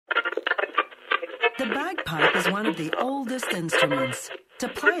The bagpipe is one of the oldest instruments. To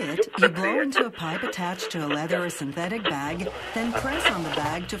play it, you blow into a pipe attached to a leather or synthetic bag, then press on the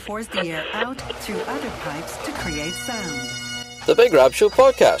bag to force the air out through other pipes to create sound. The Big Rab Show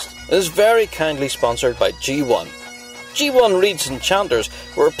podcast is very kindly sponsored by G1. G1 reeds and chanters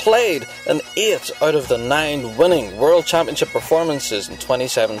were played in 8 out of the 9 winning World Championship performances in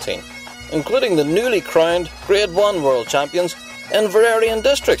 2017, including the newly crowned Grade 1 World Champions in Verarian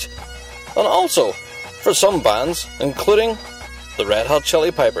District, and also for some bands, including the Red Hot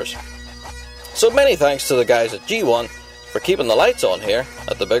Chili Peppers. So many thanks to the guys at G1 for keeping the lights on here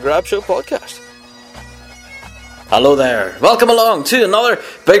at the Big Rab Show podcast. Hello there, welcome along to another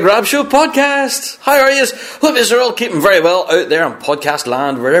Big Rab Show podcast. How are you? Hope you're all keeping very well out there on podcast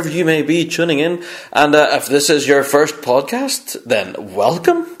land, wherever you may be tuning in. And if this is your first podcast, then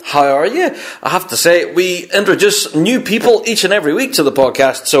welcome. How are you? I have to say, we introduce new people each and every week to the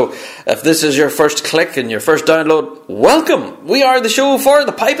podcast. So if this is your first click and your first download, welcome. We are the show for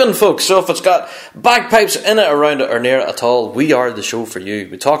the piping folks. So if it's got bagpipes in it, around it, or near it at all, we are the show for you.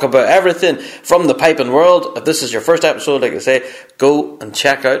 We talk about everything from the piping world. If this is your first episode, like I say, go and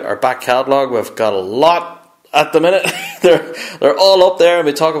check out our back catalogue. We've got a lot at the minute. They're all up there, and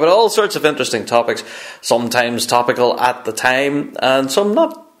we talk about all sorts of interesting topics, sometimes topical at the time and some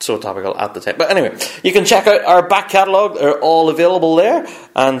not so topical at the time. But anyway, you can check out our back catalogue. They're all available there.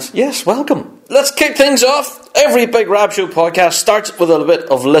 And yes, welcome. Let's kick things off. Every Big Rab Show podcast starts with a little bit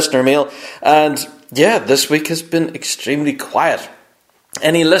of listener mail. And yeah, this week has been extremely quiet.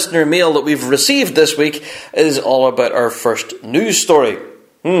 Any listener mail that we've received this week is all about our first news story.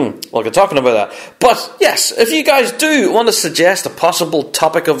 We'll get talking about that. But yes, if you guys do want to suggest a possible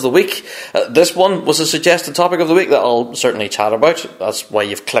topic of the week, this one was a suggested topic of the week that I'll certainly chat about. That's why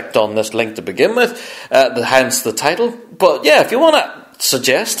you've clicked on this link to begin with, hence the title. But yeah, if you want to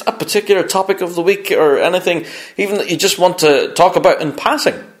suggest a particular topic of the week or anything, even that you just want to talk about in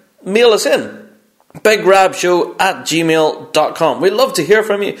passing, mail us in. BigRabShow@gmail.com. We love to hear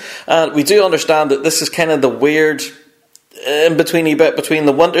from you, and we do understand that this is kind of the weird in-betweeny bit between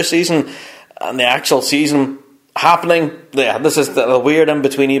the winter season and the actual season happening. Yeah, this is the weird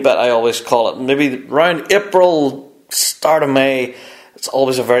in-betweeny bit, I always call it. Maybe around April, start of May, it's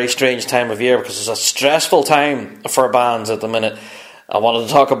always a very strange time of year because it's a stressful time for bands at the minute. I wanted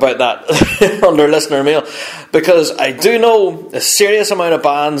to talk about that under listener mail because I do know a serious amount of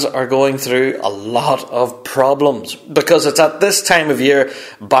bands are going through a lot of problems because it's at this time of year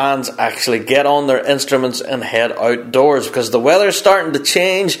bands actually get on their instruments and head outdoors because the weather's starting to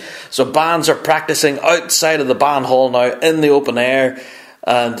change, so bands are practicing outside of the band hall now in the open air,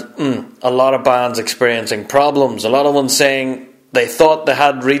 and a lot of bands experiencing problems. A lot of them saying they thought they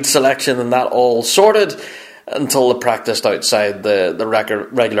had reed selection and that all sorted until they practiced outside the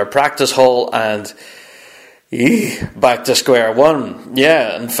regular practice hall, and back to square one.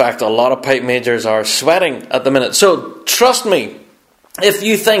 Yeah, in fact, a lot of pipe majors are sweating at the minute. So trust me, if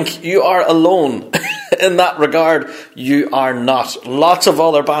you think you are alone in that regard, you are not. Lots of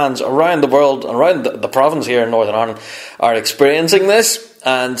other bands around the world, around the province here in Northern Ireland, are experiencing this.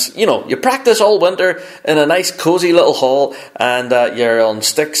 And, you practice all winter in a nice cosy little hall, and you're on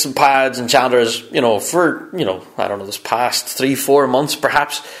sticks and pads and chanters, for, I don't know, this past 3-4 months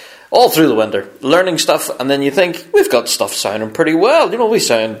perhaps, all through the winter, learning stuff, and then you think, we've got stuff sounding pretty well, we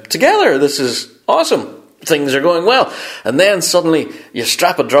sound together, this is awesome, things are going well. And then suddenly you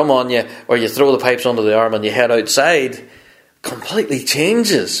strap a drum on you, or you throw the pipes under the arm and you head outside, completely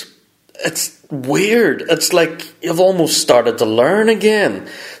changes. It's weird. It's like you've almost started to learn again.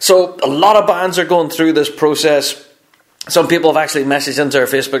 So a lot of bands are going through this process. Some people have actually messaged into our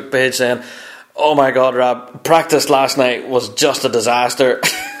Facebook page saying, oh my God, Rab, practice last night was just a disaster.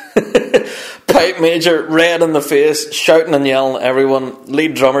 Pipe major, red in the face, shouting and yelling at everyone.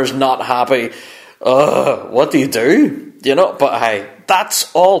 Lead drummer's not happy. What do you do? But hey,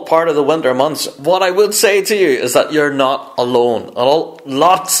 that's all part of the winter months. What I would say to you is that you're not alone.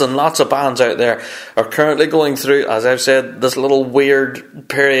 Lots and lots of bands out there are currently going through, as I've said, this little weird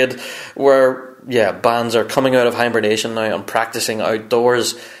period where, bands are coming out of hibernation now and practicing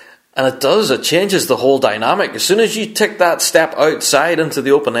outdoors. And it changes the whole dynamic. As soon as you take that step outside into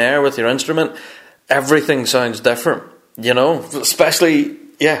the open air with your instrument, everything sounds different, especially,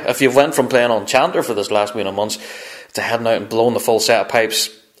 if you've went from playing on chanter for this last months to heading out and blowing the full set of pipes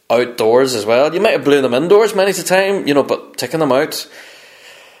outdoors as well. You might have blew them indoors many a time, but taking them out,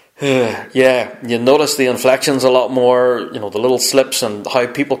 you notice the inflections a lot more, the little slips and how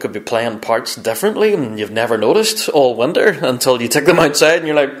people could be playing parts differently, and you've never noticed all winter until you take them outside and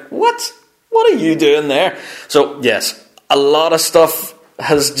you're like, what are you doing there? So yes, a lot of stuff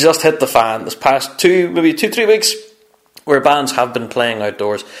has just hit the fan this past 2-3 weeks, where bands have been playing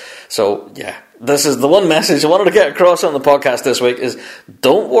outdoors. So yeah, this is the one message I wanted to get across on the podcast this week is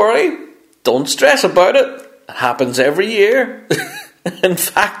don't worry, don't stress about it. It happens every year. In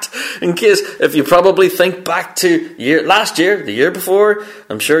fact, in case, if you probably think back to last year, the year before,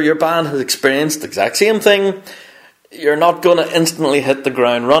 I'm sure your band has experienced the exact same thing. You're not going to instantly hit the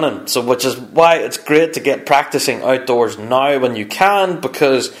ground running. So, which is why it's great to get practicing outdoors now when you can,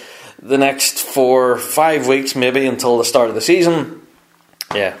 because the next 4 or 5 weeks, maybe until the start of the season,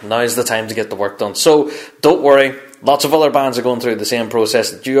 yeah, now's the time to get the work done. So, don't worry. Lots of other bands are going through the same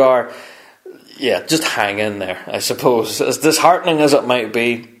process that you are. Yeah, just hang in there, I suppose. As disheartening as it might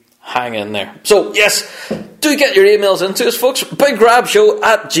be, hang in there. So, yes, do get your emails into us, folks.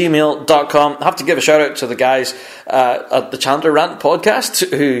 BigRabShow@gmail.com. I have to give a shout out to the guys at the Chanter Rant podcast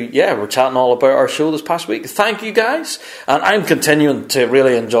who, were chatting all about our show this past week. Thank you, guys. And I'm continuing to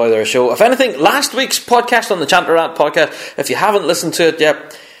really enjoy their show. If anything, last week's podcast on the Chanter Rant podcast, if you haven't listened to it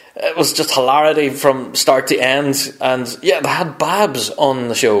yet, it was just hilarity from start to end. And, they had Babs on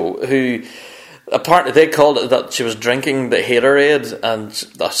the show who... Apparently, they called it that she was drinking the Haterade, and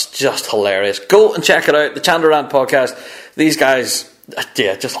that's just hilarious. Go and check it out, the Chanter Rant podcast. These guys,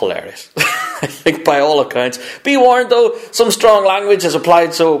 just hilarious. I think by all accounts. Be warned though, some strong language is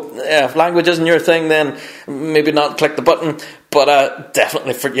applied, so if language isn't your thing, then maybe not click the button. But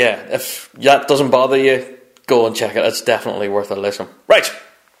definitely, if that doesn't bother you, go and check it. It's definitely worth a listen. Right.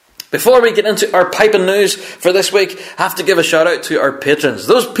 Before we get into our piping news for this week, I have to give a shout out to our patrons.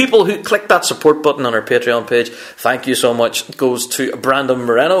 Those people who click that support button on our Patreon page, thank you so much. It goes to Brandon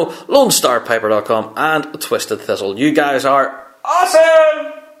Moreno, LoneStarPiper.com, and Twisted Thistle. You guys are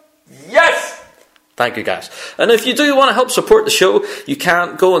awesome! Yes! Thank you, guys. And if you do want to help support the show, you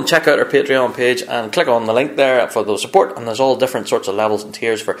can go and check out our Patreon page and click on the link there for those support. And there's all different sorts of levels and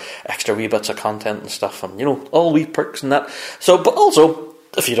tiers for extra wee bits of content and stuff, and all wee perks and that. So, but also,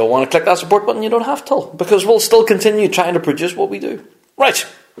 if you don't want to click that support button, you don't have to, because we'll still continue trying to produce what we do. Right,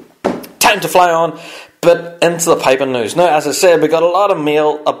 time to fly on, but into the piping news. Now, as I said, we got a lot of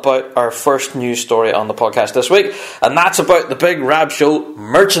mail about our first news story on the podcast this week, and that's about the Big Rab Show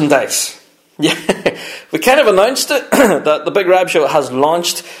merchandise. Yeah, we kind of announced it, that the Big Rab Show has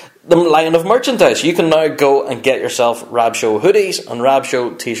launched the line of merchandise. You can now go and get yourself Rab Show hoodies and Rab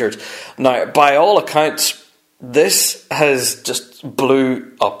Show t-shirts. Now, by all accounts, this has just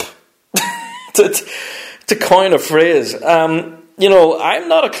blew up. to coin a phrase. I'm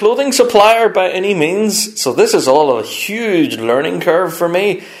not a clothing supplier by any means, so this is all a huge learning curve for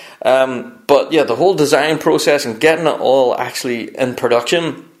me. But the whole design process and getting it all actually in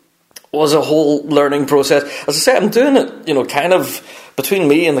production was a whole learning process. As I say, I'm doing it, kind of between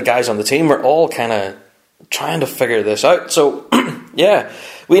me and the guys on the team. We're all kind of trying to figure this out. So,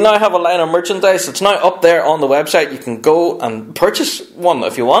 we now have a line of merchandise. It's now up there on the website. You can go and purchase one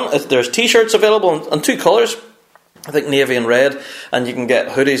if you want. There's t-shirts available in 2 colours. I think navy and red. And you can get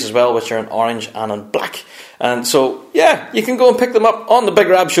hoodies as well, which are in orange and in black. And so, you can go and pick them up on the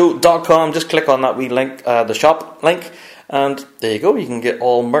BigRabShow.com. Just click on that wee link, the shop link. And there you go. You can get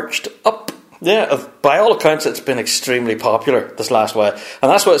all merched up. Yeah, by all accounts, it's been extremely popular this last while.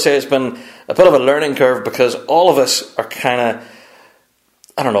 And that's what I say, it's been a bit of a learning curve, because all of us are kind of,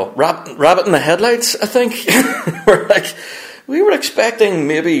 I don't know, rabbit in the headlights, I think. We were expecting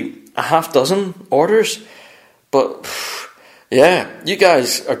maybe a half dozen orders, but you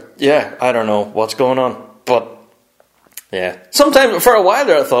guys are, I don't know what's going on, but sometimes for a while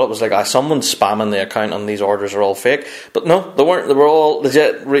there I thought it was like someone's spamming the account and these orders are all fake, but no, they weren't. They were all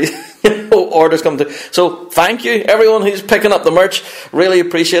legit orders come through. So thank you everyone who's picking up the merch, really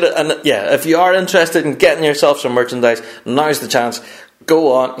appreciate it. And if you are interested in getting yourself some merchandise, now's the chance.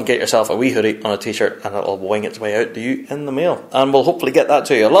 Go on and get yourself a wee hoodie on a t-shirt, and it'll wing its way out to you in the mail, and we'll hopefully get that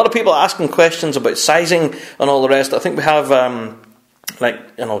to you. A lot of people asking questions about sizing and all the rest. I think we have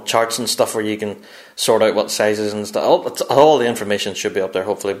charts and stuff where you can sort out what sizes and stuff. All the information should be up there,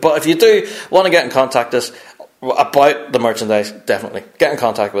 hopefully. But if you do want to get in contact with us about the merchandise, definitely get in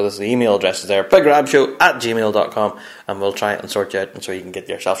contact with us. The email address is there, BigRabShow@gmail.com, and we'll try and sort you out, and so you can get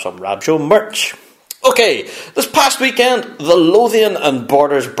yourself some Rab Show merch. Okay, this past weekend, the Lothian and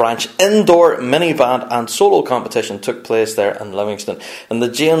Borders branch indoor mini band and solo competition took place there in Livingston in the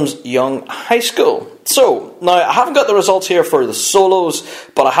James Young High School. So, now I haven't got the results here for the solos,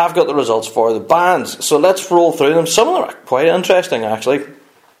 but I have got the results for the bands. So let's roll through them. Some of them are quite interesting, actually.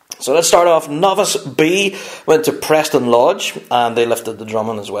 So let's start off. Novice B went to Preston Lodge, and they lifted the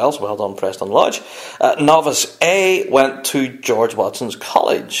drumming as well, so well done Preston Lodge. Novice A went to George Watson's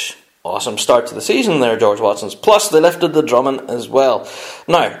College. Awesome start to the season there, George Watson's. Plus, they lifted the drumming as well.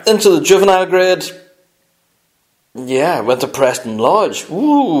 Now, into the juvenile grade. Yeah, went to Preston Lodge.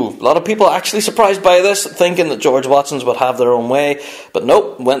 Ooh, a lot of people actually surprised by this, thinking that George Watson's would have their own way. But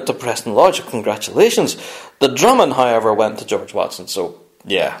nope, went to Preston Lodge. Congratulations. The drumming, however, went to George Watson. So,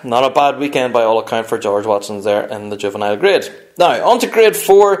 yeah, not a bad weekend by all account for George Watson there in the juvenile grade. Now, on to grade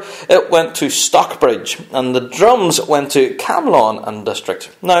 4, it went to Stockbridge. And the drums went to Camlon and District.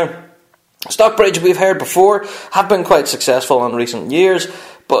 Now, Stockbridge, we've heard before, have been quite successful in recent years,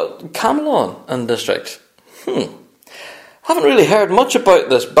 but Camlon and District, haven't really heard much about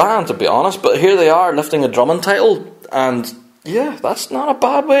this band, to be honest, but here they are lifting a drumming title, and yeah, that's not a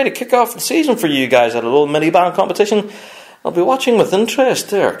bad way to kick off the season for you guys at a little mini band competition. I'll be watching with interest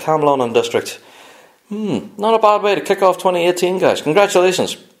there, Camlon and District. Not a bad way to kick off 2018, guys.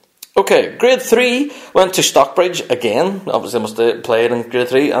 Congratulations. Okay, grade 3 went to Stockbridge again. Obviously, must have played in grade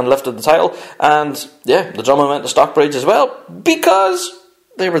 3 and lifted the title. And yeah, the drummer went to Stockbridge as well because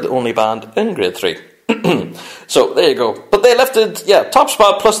they were the only band in grade 3. So there you go. But they lifted, top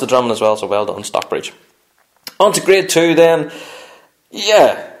spot plus the drumming as well. So well done, Stockbridge. On to grade 2 then.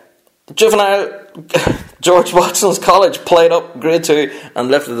 Yeah, juvenile George Watson's College played up grade 2 and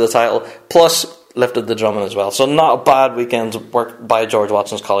lifted the title plus lifted the drumming as well. So not a bad weekend's work by George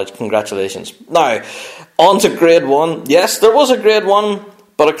Watson's College. Congratulations. Now, on to grade 1. Yes, there was a grade 1,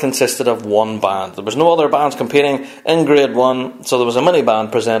 but it consisted of one band. There was no other bands competing in grade 1, so there was a mini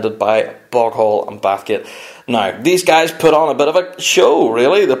band presented by Boghall and Bathgate. Now, these guys put on a bit of a show,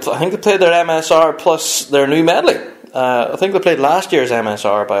 really. I think they played their MSR plus their new medley. I think they played last year's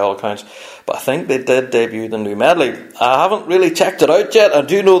MSR by all accounts, but I think they did debut the new medley. I haven't really checked it out yet. I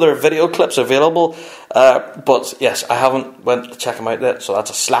do know there are video clips available, but yes, I haven't went to check them out yet, so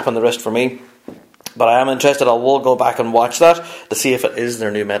that's a slap in the wrist for me. But I am interested. I will go back and watch that to see if it is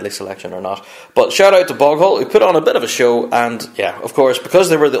their new medley selection or not. But shout out to Boghall, who put on a bit of a show, and yeah, of course, because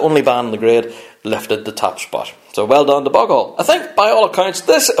they were the only band in the grade, lifted the top spot. So well done to Boghall. I think, by all accounts,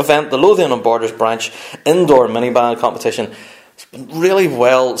 this event, the Lothian and Borders branch indoor mini band competition, has been really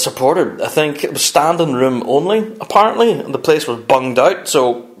well supported. I think it was standing room only, apparently, and the place was bunged out.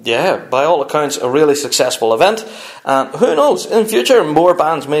 So yeah, by all accounts, a really successful event. And who knows, in future, more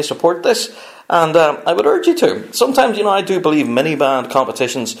bands may support this. And I would urge you to. Sometimes, I do believe mini band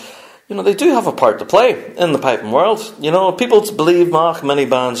competitions, they do have a part to play in the piping world. People believe, mini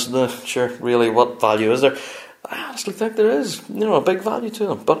bands, sure, really, what value is there? I honestly think there is, a big value to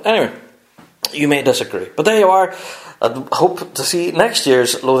them. But anyway, you may disagree. But there you are. I hope to see next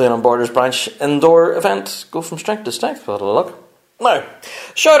year's Lothian and Borders branch indoor event go from strength to strength. Have a look. Now,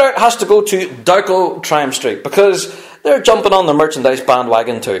 shout out has to go to Dowco Triumph Street because they're jumping on the merchandise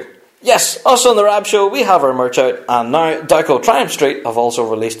bandwagon too. Yes, us on the Rab Show, we have our merch out, and now Dowco Triumph Street have also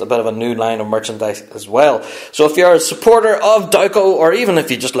released a bit of a new line of merchandise as well. So if you're a supporter of Dowco, or even if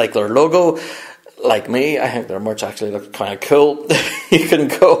you just like their logo, like me, I think their merch actually looks kind of cool. You can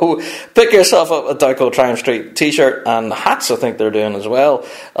go pick yourself up a Dowco Triumph Street t-shirt and hats, I think they're doing as well,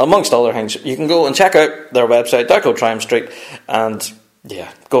 amongst other things. You can go and check out their website, Dowco Triumph Street, and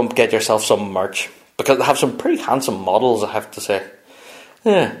yeah, go and get yourself some merch, because they have some pretty handsome models, I have to say.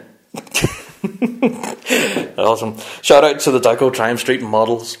 Yeah. Awesome. Shout out to the Dowco Triumph Street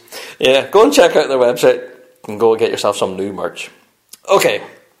models. Yeah, go and check out their website and go get yourself some new merch. Okay,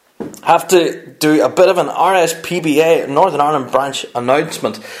 have to do a bit of an RSPBA Northern Ireland branch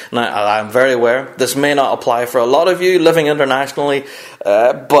announcement. Now, I'm very aware this may not apply for a lot of you living internationally,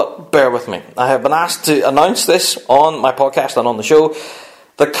 but bear with me. I have been asked to announce this on my podcast and on the show.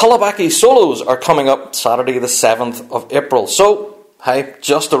 The Cullabackie Solos are coming up Saturday the 7th of April. So, hi,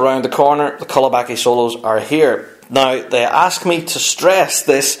 just around the corner, the Cullabackie Solos are here. Now, they ask me to stress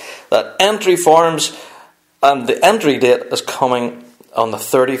this, that entry forms and the entry date is coming on the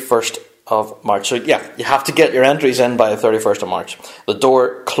 31st of March. So, yeah, you have to get your entries in by the 31st of March. The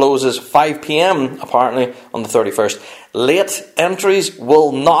door closes 5 p.m, apparently, on the 31st. Late entries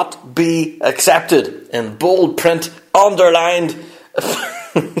will not be accepted. In bold print, underlined.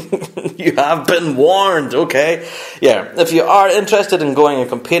 You have been warned, okay? Yeah, if you are interested in going and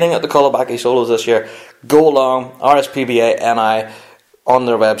competing at the Cullabackie Solos this year, go along, RSPBA NI, on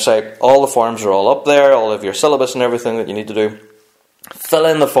their website. All the forms are all up there, all of your syllabus and everything that you need to do. Fill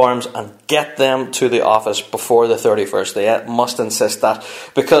in the forms and get them to the office before the 31st. They must insist that,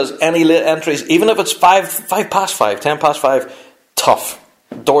 because any late entries, even if it's 10 past 5, tough.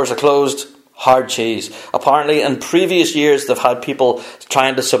 Doors are closed. Hard cheese. Apparently, in previous years, they've had people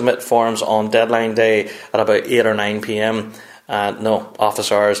trying to submit forms on deadline day at about 8 or 9 p.m. And no, office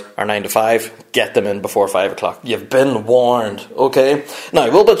hours are 9 to 5. Get them in before 5 o'clock. You've been warned, okay?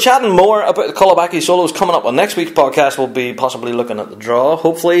 Now, we'll be chatting more about the Colombaki solos coming up on next week's podcast. We'll be possibly looking at the draw,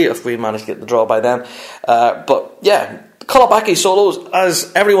 hopefully, if we manage to get the draw by then. But yeah, the Colombaki solos,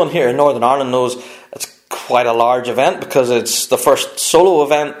 as everyone here in Northern Ireland knows, it's quite a large event because it's the first solo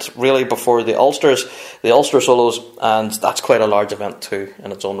event really before the Ulster solos, and that's quite a large event too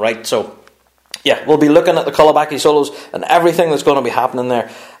in its own right. So yeah, we'll be looking at the Colombaki solos and everything that's going to be happening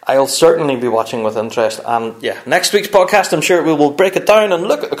there. I'll certainly be watching with interest. And yeah, next week's podcast, I'm sure we will break it down and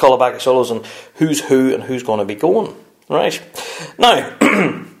look at the Colombaki solos and who's who and who's going to be going. Right. Now,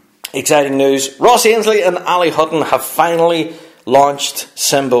 exciting news. Ross Ainsley and Ali Hutton have finally launched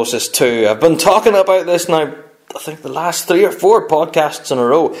Symbiosis 2. I've been talking about this now, I think the last 3 or 4 podcasts in a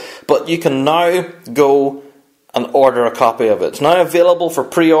row. But you can now go and order a copy of it. It's now available for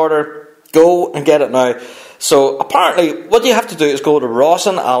pre-order. Go and get it now. So apparently what you have to do is go to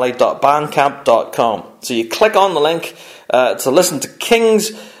rossandali.bandcamp.com. So you click on the link to listen to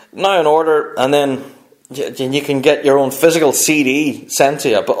Kings now in order, and then you can get your own physical CD sent to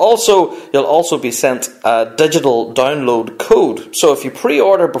you. But also you'll also be sent a digital download code. So if you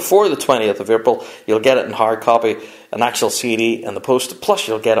pre-order before the 20th of April, you'll get it in hard copy, an actual CD in the post, plus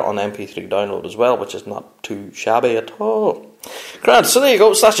you'll get it on MP3 download as well, which is not too shabby at all. Grand. So there you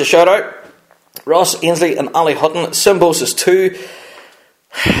go. So that's your shout out. Ross Ainsley and Ali Hutton, Symbiosis 2.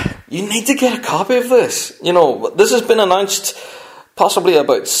 You need to get a copy of this. You know, this has been announced possibly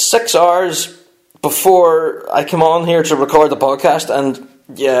about 6 hours before I came on here to record the podcast, and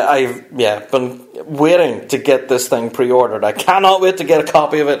I've been waiting to get this thing pre-ordered. I cannot wait to get a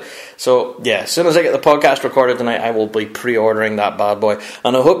copy of it. So yeah, as soon as I get the podcast recorded tonight, I will be pre-ordering that bad boy,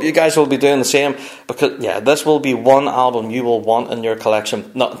 and I hope you guys will be doing the same, because this will be one album you will want in your collection.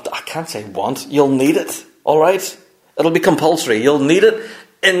 No, I can't say want. You'll need it. All right, it'll be compulsory. You'll need it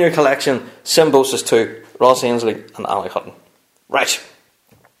in your collection. Symbiosis 2, Ross Ainsley and Ali Hutton. Right,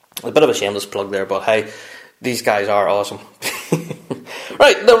 a bit of a shameless plug there, but hey, these guys are awesome.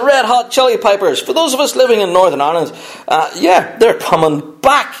 Right, the Red Hot Chili Peppers. For those of us living in Northern Ireland, they're coming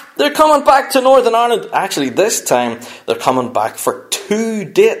back. They're coming back to Northern Ireland. Actually, this time, they're coming back for 2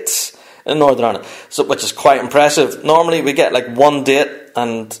 dates in Northern Ireland, which is quite impressive. Normally, we get like 1 date,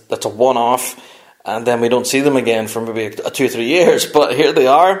 and that's a one-off, and then we don't see them again for maybe 2 or 3 years. But here they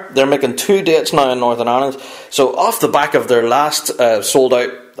are. They're making 2 dates now in Northern Ireland. So off the back of their last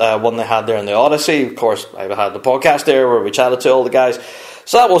sold-out one they had there in the Odyssey, of course, I had the podcast there where we chatted to all the guys.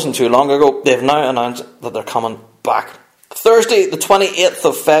 So that wasn't too long ago. They've now announced that they're coming back Thursday, the 28th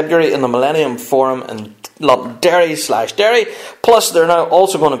of February, in the Millennium Forum in Derry/Derry. Plus, they're now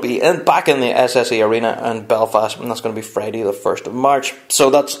also going to be back in the SSE Arena in Belfast, and that's going to be Friday, the 1st of March.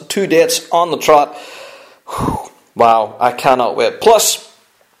 So that's 2 dates on the trot. Wow, I cannot wait. Plus,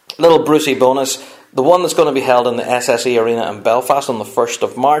 little Brucey bonus. The one that's going to be held in the SSE Arena in Belfast on the 1st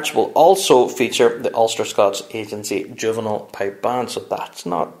of March will also feature the Ulster Scots Agency Juvenile Pipe Band, so that's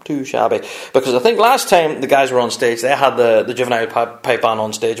not too shabby. Because I think last time the guys were on stage, they had the Juvenile Pipe Band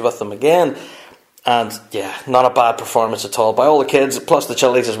on stage with them again. And yeah, not a bad performance at all by all the kids, plus the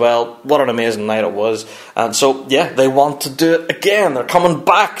Chili's as well. What an amazing night it was. And so yeah, they want to do it again. They're coming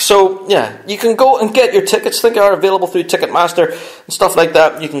back. So yeah, you can go and get your tickets. I think they are available through Ticketmaster and stuff like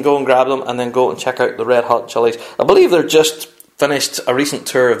that. You can go and grab them and then go and check out the Red Hot Chili's. I believe they're just finished a recent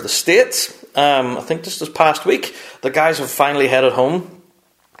tour of the States. I think just this past week, the guys have finally headed home.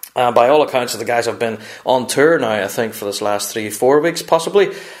 By all accounts, the guys have been on tour now, I think, for this last 3-4 weeks,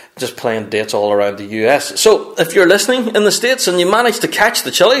 possibly, just playing dates all around the US. So, if you're listening in the States and you managed to catch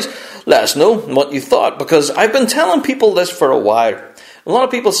the Chili's, let us know what you thought, because I've been telling people this for a while. A lot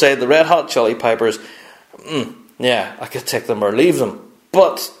of people say the Red Hot Chili Peppers, I could take them or leave them.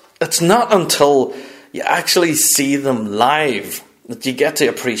 But it's not until you actually see them live that you get to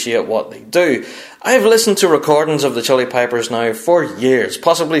appreciate what they do. I've listened to recordings of the Chili Peppers now for years,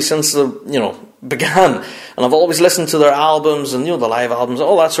 possibly since they began, and I've always listened to their albums and the live albums,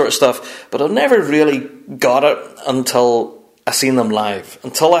 all that sort of stuff, but I've never really got it until I seen them live,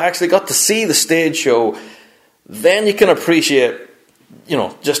 until I actually got to see the stage show. Then you can appreciate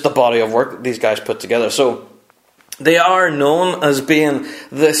just the body of work that these guys put together. So they are known as being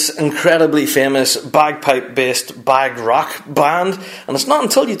this incredibly famous bagpipe-based bag rock band, and it's not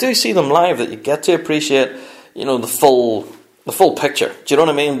until you do see them live that you get to appreciate, the full picture. Do you know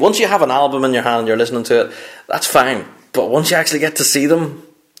what I mean? Once you have an album in your hand and you're listening to it, that's fine. But once you actually get to see them,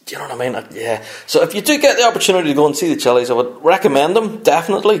 do you know what I mean? Yeah. So if you do get the opportunity to go and see the Chili's, I would recommend them.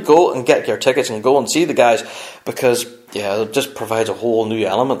 Definitely go and get your tickets and go and see the guys, because it just provides a whole new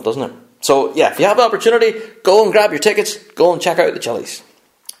element, doesn't it? So, yeah, if you have the opportunity, go and grab your tickets, go and check out the Chili's.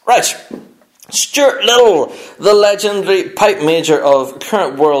 Right. Stuart Little, the legendary pipe major of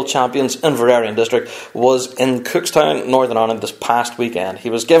current world champions Inverarian District, was in Cookstown, Northern Ireland this past weekend. He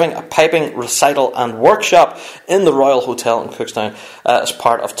was giving a piping recital and workshop in the Royal Hotel in Cookstown as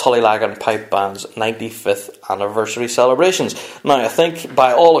part of Tullylagan Pipe Band's 95th anniversary celebrations. Now, I think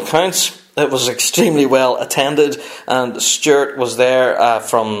by all accounts, it was extremely well attended, and Stuart was there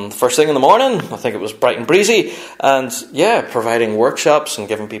from first thing in the morning. I think it was bright and breezy, and yeah, providing workshops and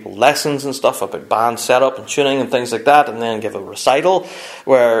giving people lessons and stuff about band setup and tuning and things like that, and then give a recital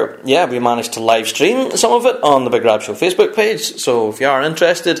where, yeah, we managed to live stream some of it on the Big Rab Show Facebook page. So if you are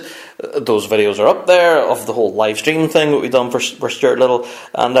interested, those videos are up there of the whole live stream thing that we've done for Stuart Little,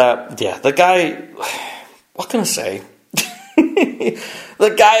 and yeah, the guy, what can I say?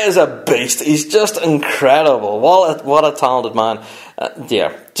 The guy is a beast. He's just incredible. What a talented man.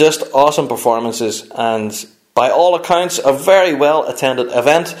 Yeah, just awesome performances, and by all accounts, a very well attended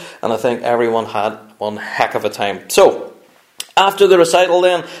event, and I think everyone had one heck of a time. So, after the recital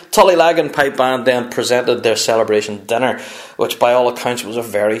then, Tullylagan Pipe Band then presented their celebration dinner, which by all accounts was a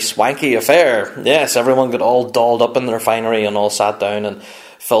very swanky affair. Yes, everyone got all dolled up in their finery and all sat down and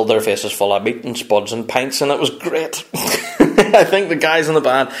filled their faces full of meat and spuds and pints, and it was great. I think the guys in the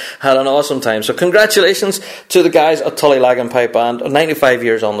band had an awesome time. So congratulations to the guys at Tullylagan Pipe Band, 95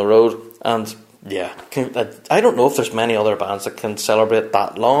 years on the road, and yeah, I don't know if there's many other bands that can celebrate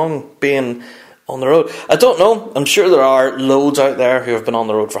that long being on the road. I don't know. I'm sure there are loads out there who have been on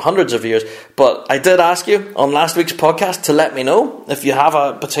the road for hundreds of years, but I did ask you on last week's podcast to let me know if you have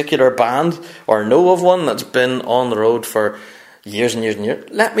a particular band or know of one that's been on the road for years and years and years.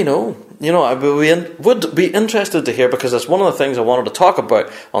 Let me know. You know, I would be interested to hear, because that's one of the things I wanted to talk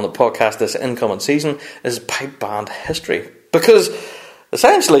about on the podcast this incoming season is pipe band history. Because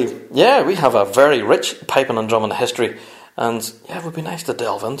essentially, yeah, we have a very rich piping and drumming history, and yeah, it would be nice to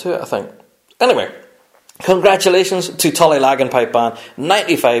delve into it, I think. Anyway, congratulations to Tullylagan Pipe Band,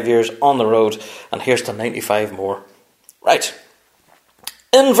 95 years on the road, and here's to 95 more. Right.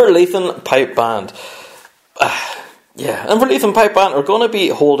 Inverleithen Pipe Band. Yeah, Inverleithen Pipe Band are going to be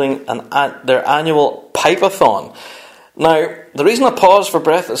holding their annual Pipe-a-thon. Now, the reason I paused for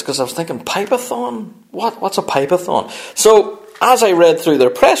breath is because I was thinking, Pipe-a-thon? What's a Pipe-a-thon? So, as I read through their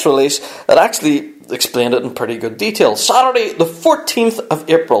press release, it actually explained it in pretty good detail. Saturday, the 14th of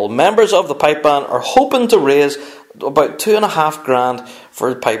April, members of the Pipe Band are hoping to raise about $2,500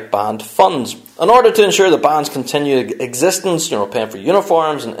 for pipe band funds in order to ensure the band's continued existence. You know, paying for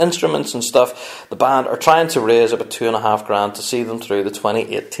uniforms and instruments and stuff. The band are trying to raise about $2,500 to see them through the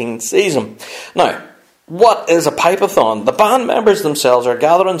 2018 season. Now, what is a pipe-a-thon? The band members themselves are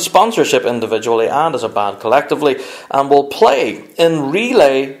gathering sponsorship individually and as a band collectively, and will play in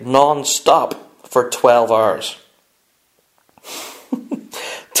relay non-stop for 12 hours.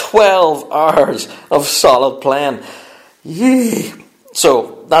 12 hours of solid playing. Yee.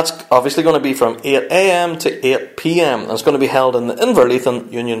 So that's obviously going to be from 8 a.m. to 8 p.m. and it's going to be held in the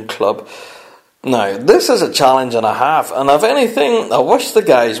Inverleithen Union Club. Now, this is a challenge and a half, and if anything, I wish the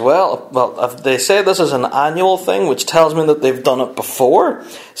guys well, they say this is an annual thing, which tells me that they've done it before.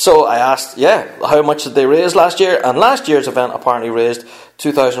 So I asked, how much did they raise last year? And last year's event apparently raised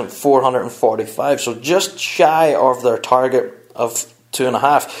 $2,445, so just shy of their target of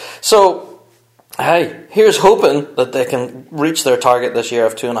 2.5. So, hey, here's hoping that they can reach their target this year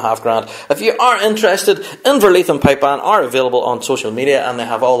of $2,500. If you are interested, Inverleithen Pipe Band are available on social media, and they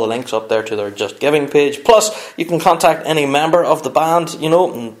have all the links up there to their Just Giving page. Plus, you can contact any member of the band,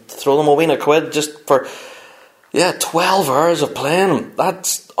 and throw them a wee quid just for 12 hours of playing.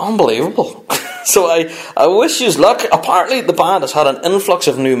 That's unbelievable. So I wish you luck. Apparently the band has had an influx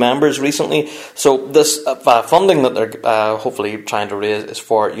of new members recently, so this funding that they're hopefully trying to raise is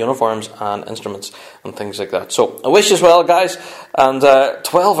for uniforms and instruments and things like that. So I wish you well, guys, and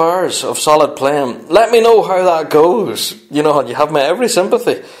 12 hours of solid playing. Let me know how that goes. You have my every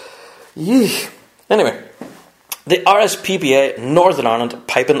sympathy. Yee. Anyway, the RSPBA Northern Ireland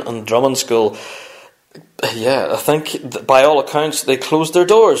Piping and Drumming School, I think by all accounts they closed their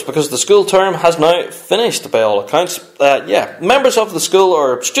doors because the school term has now finished by all accounts. Members of the school,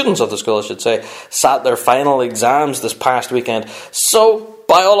 or students of the school I should say, sat their final exams this past weekend. So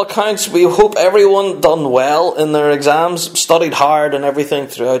by all accounts we hope everyone done well in their exams, studied hard and everything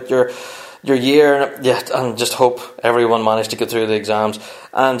throughout your your year, and just hope everyone managed to get through the exams.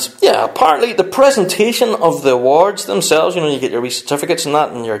 And apparently the presentation of the awards themselves, you get your wee certificates and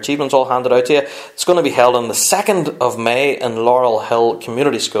that, and your achievements all handed out to you. It's going to be held on the 2nd of May in Laurel Hill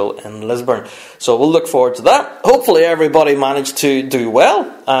Community School in Lisburn. So we'll look forward to that. Hopefully everybody managed to do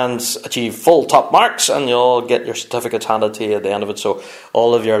well and achieve full top marks, and you'll get your certificates handed to you at the end of it. So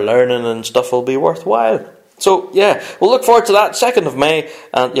all of your learning and stuff will be worthwhile. So, we'll look forward to that, 2nd of May,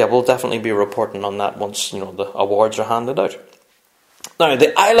 and we'll definitely be reporting on that once, the awards are handed out. Now,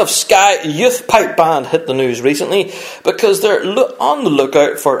 the Isle of Skye Youth Pipe Band hit the news recently because they're on the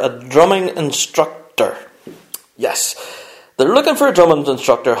lookout for a drumming instructor. Yes, they're looking for a drumming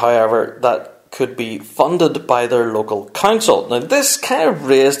instructor, however, that could be funded by their local council. Now, this kind of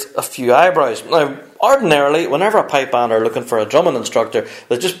raised a few eyebrows. Now, ordinarily, whenever a pipe band are looking for a drumming instructor,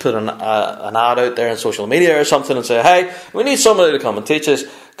 they just put an ad out there on social media or something and say, hey, we need somebody to come and teach us,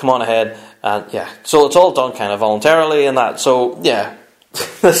 come on ahead. And so it's all done kind of voluntarily and that. So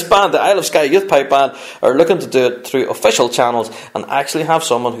this band, the Isle of Skye Youth Pipe Band, are looking to do it through official channels and actually have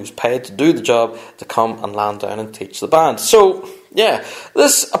someone who's paid to do the job to come and land down and teach the band. So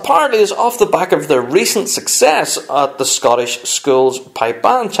this apparently is off the back of their recent success at the Scottish Schools Pipe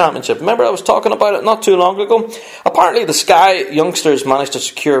Band Championship. Remember, I was talking about it not too long ago? Apparently the Skye youngsters managed to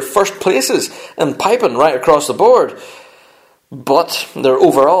secure first places in piping right across the board. But their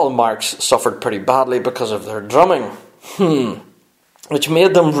overall marks suffered pretty badly because of their drumming. Which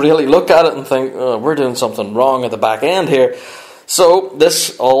made them really look at it and think, we're doing something wrong at the back end here. So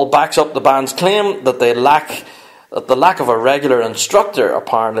this all backs up the band's claim that the lack of a regular instructor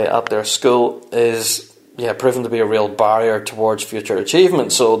apparently at their school is proven to be a real barrier towards future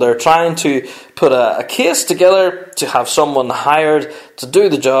achievement. So they're trying to put a case together to have someone hired to do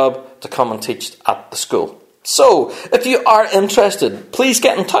the job to come and teach at the school. So, if you are interested, please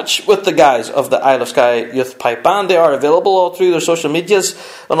get in touch with the guys of the Isle of Skye Youth Pipe Band. They are available all through their social medias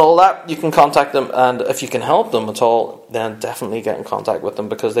and all that. You can contact them, and if you can help them at all, then definitely get in contact with them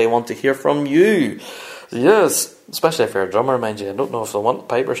because they want to hear from you. Yes, especially if you're a drummer, mind you. I don't know if they want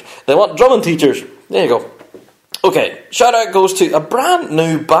pipers. They want drumming teachers. There you go. Okay, shout out goes to a brand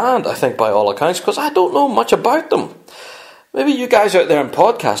new band, I think, by all accounts, because I don't know much about them. Maybe you guys out there in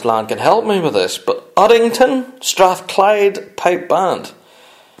podcast land can help me with this, but Uddington Strathclyde Pipe Band.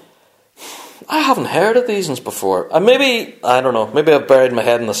 I haven't heard of these ones before. Maybe I've buried my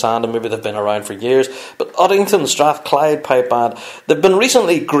head in the sand and maybe they've been around for years, but Uddington Strathclyde Pipe Band, they've been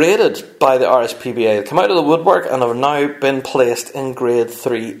recently graded by the RSPBA. They come out of the woodwork and have now been placed in grade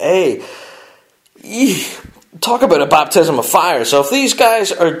 3A. Talk about a baptism of fire. So if these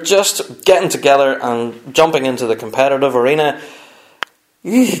guys are just getting together and jumping into the competitive arena,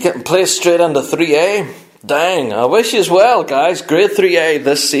 getting placed straight into 3A, dang, I wish you as well, guys. Grade 3A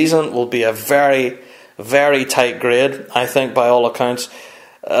this season will be a very, very tight grade, I think, by all accounts.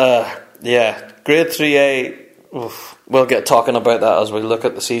 Grade 3A, we'll get talking about that as we look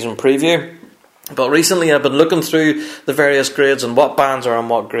at the season preview. But recently I've been looking through the various grades and what bands are on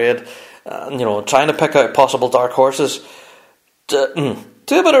what grade. Trying to pick out possible dark horses. Do a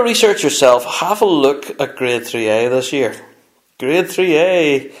bit of research yourself. Have a look at Grade 3A this year. Grade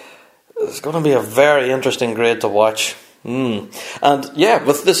 3A is going to be a very interesting grade to watch. And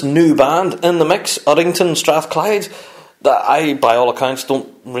with this new band in the mix, Uddington Strathclyde, that I, by all accounts, don't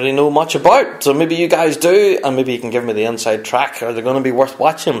really know much about. So maybe you guys do, and maybe you can give me the inside track. Are they going to be worth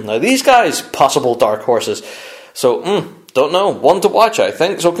watching? Now, these guys, possible dark horses. So, don't know. One to watch, I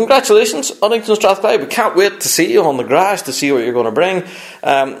think. So congratulations, Uddington Strathclyde. We can't wait to see you on the grass, to see what you're going to bring.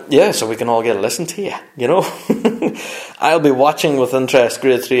 So we can all get a listen to you, I'll be watching with interest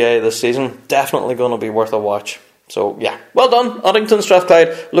Grade 3A this season. Definitely going to be worth a watch. So, well done, Uddington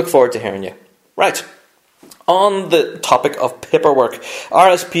Strathclyde. Look forward to hearing you. Right. On the topic of paperwork,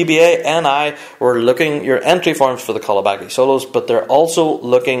 RSPBA NI were looking your entry forms for the Cullabaggy Solos, but they're also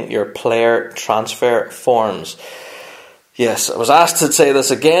looking your player transfer forms. Yes, I was asked to say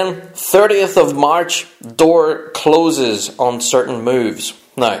this again. 30th of March, door closes on certain moves.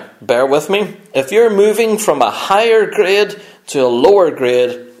 Now, bear with me. If you're moving from a higher grade to a lower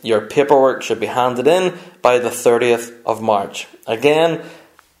grade, your paperwork should be handed in by the 30th of March. Again,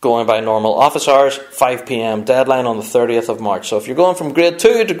 going by normal office hours, 5 p.m. deadline on the 30th of March. So if you're going from grade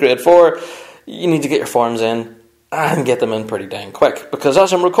 2 to grade 4, you need to get your forms in and get them in pretty dang quick. Because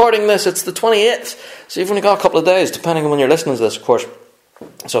as I'm recording this, it's the 28th. So you've only got a couple of days, depending on when you're listening to this, of course.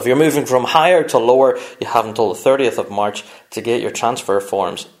 So if you're moving from higher to lower, you have until the 30th of March to get your transfer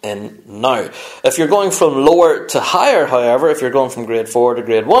forms in now. If you're going from lower to higher, however, if you're going from grade 4 to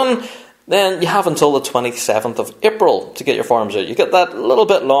grade 1, then you have until the 27th of April to get your forms out. You get that a little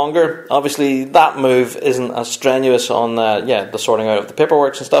bit longer. Obviously, that move isn't as strenuous on the sorting out of the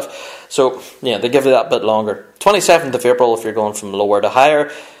paperwork and stuff. So, yeah, they give you that bit longer. 27th of April if you're going from lower to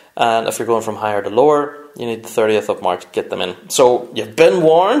higher. And if you're going from higher to lower, you need the 30th of March to get them in. So, you've been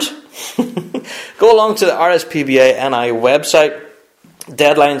warned. Go along to the RSPBA NI website.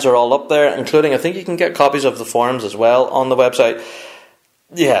 Deadlines are all up there, including, I think you can get copies of the forms as well on the website.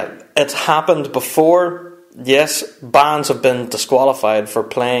 Yeah, it's happened before. Yes, bands have been disqualified for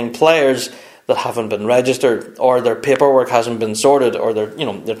playing players that haven't been registered, or their paperwork hasn't been sorted, or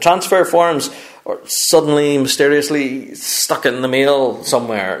their transfer forms are suddenly mysteriously stuck in the mail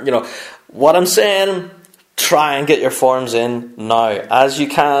somewhere. What I'm saying, try and get your forms in now as you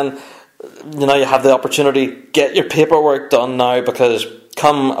can. You have the opportunity. Get your paperwork done now, because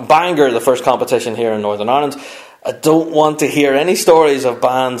come Bangor, the first competition here in Northern Ireland, I don't want to hear any stories of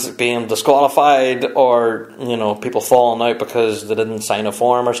bands being disqualified or, people falling out because they didn't sign a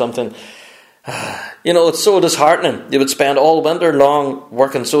form or something. It's so disheartening. You would spend all winter long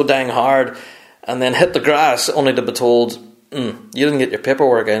working so dang hard and then hit the grass only to be told, you didn't get your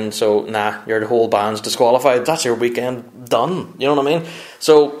paperwork in, so your whole band's disqualified. That's your weekend done. You know what I mean?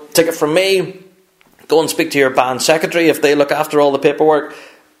 So, take it from me, go and speak to your band secretary. If they look after all the paperwork,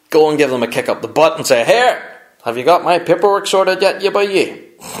 go and give them a kick up the butt and say, "Here, have you got my paperwork sorted yet, you by you?"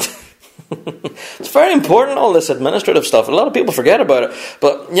 It's very important, all this administrative stuff. A lot of people forget about it.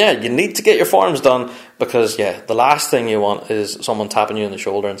 But yeah, you need to get your forms done, because the last thing you want is someone tapping you on the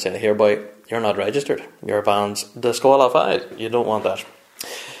shoulder and saying, "Here, boy, you're not registered. Your band's disqualified." You don't want that.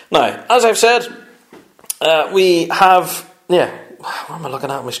 Now, as I've said, we have... what am I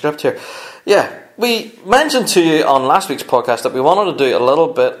looking at in my script here? We mentioned to you on last week's podcast that we wanted to do a little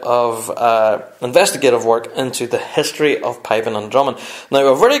bit of investigative work into the history of piping and drumming. Now,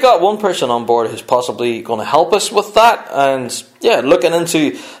 we've already got one person on board who's possibly going to help us with that, and looking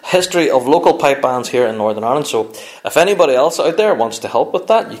into history of local pipe bands here in Northern Ireland. So if anybody else out there wants to help with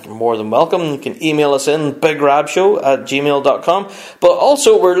that, you can more than welcome. You can email us in bigrabshow@gmail.com. But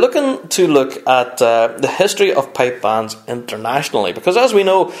also we're looking to look at the history of pipe bands internationally, because as we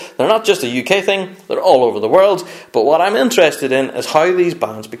know, they're not just a UK thing, they're all over the world. But what I'm interested in is how these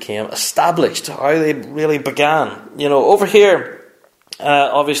bands became established, how they really began. Over here,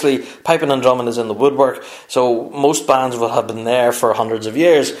 obviously, piping and drumming is in the woodwork, so most bands will have been there for hundreds of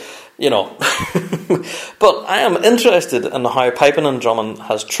years, But I am interested in how piping and drumming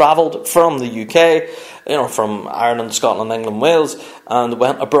has travelled from the UK, from Ireland, Scotland, England, Wales, and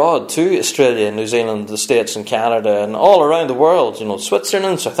went abroad to Australia, New Zealand, the States and Canada, and all around the world,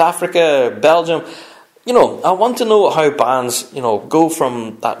 Switzerland, South Africa, Belgium. I want to know how bands, go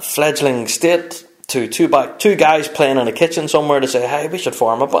from that fledgling state to two guys playing in a kitchen somewhere to say, "Hey, we should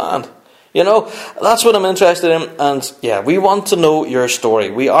form a band." That's what I'm interested in. And we want to know your story.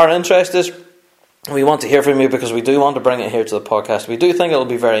 We are interested. We want to hear from you, because we do want to bring it here to the podcast. We do think it will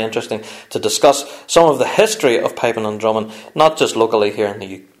be very interesting to discuss some of the history of piping and drumming, not just locally here in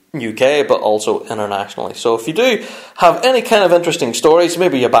the UK, but also internationally. So if you do have any kind of interesting stories,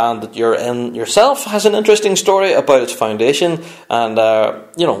 maybe a band that you're in yourself has an interesting story about its foundation, and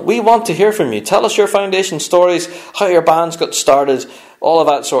we want to hear from you. Tell us your foundation stories, how your bands got started, all of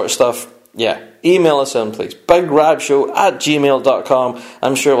that sort of stuff. Email us in, please. bigrabshow@gmail.com.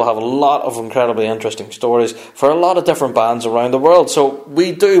 I'm sure we'll have a lot of incredibly interesting stories for a lot of different bands around the world. So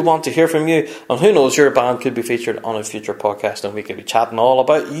we do want to hear from you, and who knows, your band could be featured on a future podcast, and we could be chatting all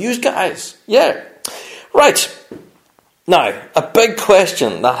about you guys. Right. Now, a big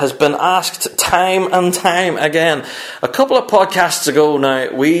question that has been asked time and time again. A couple of podcasts ago now,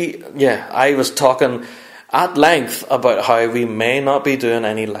 I was talking at length about how we may not be doing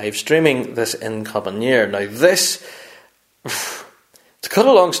any live streaming this incoming year. Now, this, to cut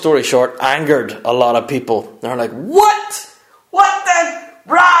a long story short, angered a lot of people. They're like, "What? What the?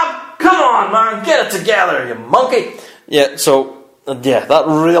 Rob, come on, man, get it together, you monkey." That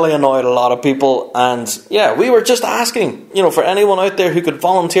really annoyed a lot of people, and we were just asking, for anyone out there who could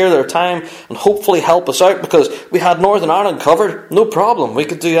volunteer their time and hopefully help us out, because we had Northern Ireland covered, no problem. We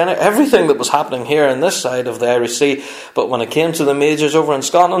could do everything that was happening here in this side of the Irish Sea, but when it came to the majors over in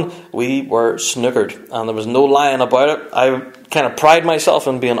Scotland, we were snookered, and there was no lying about it. I kind of pride myself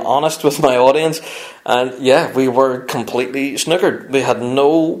in being honest with my audience, and we were completely snookered. We had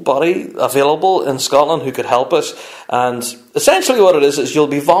nobody available in Scotland who could help us, and essentially what it is you'll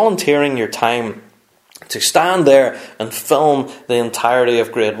be volunteering your time to stand there and film the entirety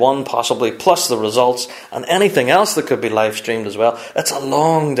of Grade 1, possibly, plus the results, and anything else that could be live streamed as well. It's a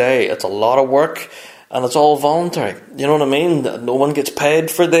long day, it's a lot of work, and it's all voluntary. You know what I mean? No one gets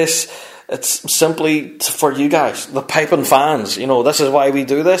paid for this. It's simply for you guys, the piping fans. This is why we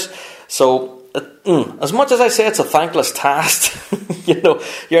do this. So, as much as I say it's a thankless task,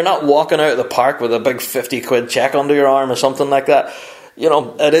 you're not walking out of the park with a big 50 quid check under your arm or something like that.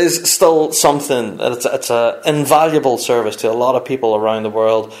 It is still something. It's an invaluable service to a lot of people around the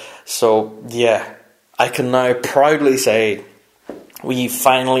world. So, yeah, I can now proudly say we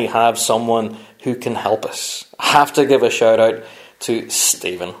finally have someone who can help us. I have to give a shout out to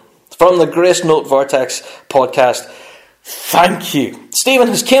Stephen from the Grace Note Vortex podcast. Thank you. Stephen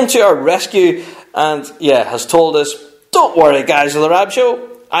has came to our rescue and has told us, don't worry guys of the Rab Show,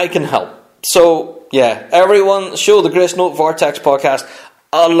 I can help. So everyone show the Grace Note Vortex podcast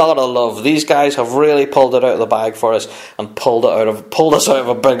a lot of love. These guys have really pulled it out of the bag for us and pulled us out of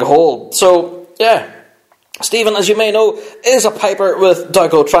a big hole. So Stephen, as you may know, is a piper with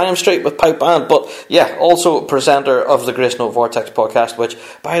Dowco Triumph Street with Pipe Band, but also presenter of the Grace Note Vortex podcast, which,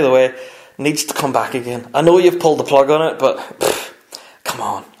 by the way, needs to come back again. I know you've pulled the plug on it, but come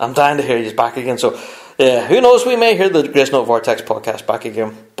on, I'm dying to hear you back again. So, who knows, we may hear the Grace Note Vortex podcast back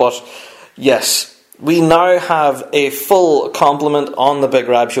again. But, yes, we now have a full complement on the Big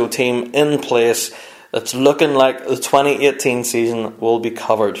Rab Show team in place. It's looking like the 2018 season will be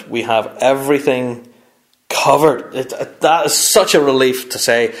covered. We have everything covered. That is such a relief to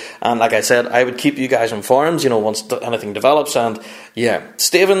say, and like I said, I would keep you guys informed once anything develops. And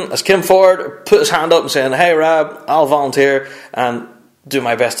Stephen has come forward, put his hand up and saying, hey Rab, I'll volunteer and do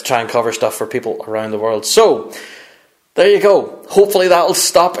my best to try and cover stuff for people around the world. So there you go. Hopefully that'll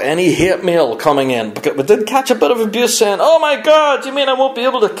stop any hate mail coming in, because we did catch a bit of abuse saying, oh my god, you mean I won't be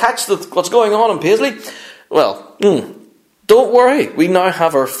able to catch what's going on in Paisley? Well, don't worry, we now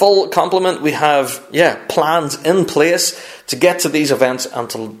have our full complement. We have, plans in place to get to these events and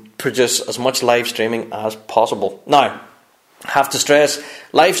to produce as much live streaming as possible. Now, I have to stress,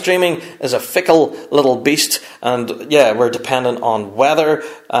 live streaming is a fickle little beast, and we're dependent on weather.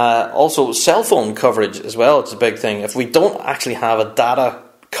 Also, cell phone coverage as well, it's a big thing. If we don't actually have a data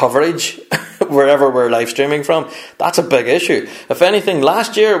coverage wherever we're live streaming from, that's a big issue. If anything,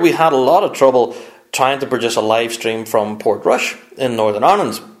 last year we had a lot of trouble trying to produce a live stream from Portrush in Northern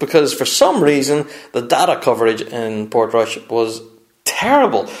Ireland, because for some reason the data coverage in Portrush was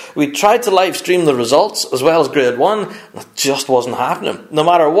terrible. We tried to live stream the results as well as Grade 1, and it just wasn't happening. No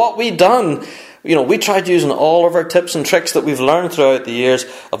matter what we'd done, we tried using all of our tips and tricks that we've learned throughout the years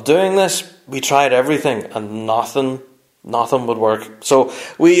of doing this. We tried everything and nothing would work. So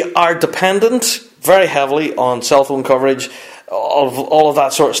we are dependent very heavily on cell phone coverage, all of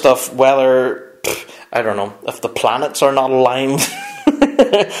that sort of stuff, whether I don't know, if the planets are not aligned.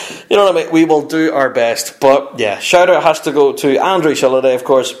 You know what I mean? We will do our best. But shout out has to go to Andrew Shilliday, of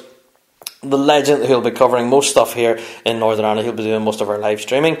course, the legend who'll be covering most stuff here in Northern Ireland. He'll be doing most of our live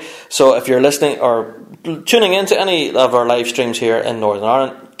streaming. So if you're listening or tuning into any of our live streams here in Northern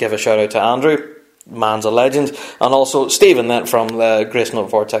Ireland, give a shout out to Andrew. Man's a legend. And also Stephen then from the Grace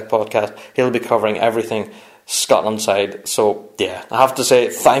Note Vortex podcast. He'll be covering everything Scotland side. So I have to say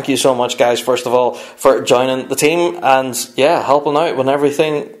thank you so much guys, first of all, for joining the team and helping out when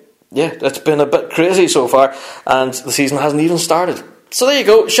everything it's been a bit crazy so far and the season hasn't even started. So there you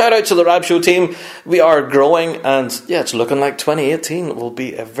go, shout out to the Rab Show team. We are growing and it's looking like 2018 will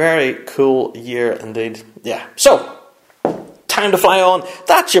be a very cool year indeed. So time to fly on.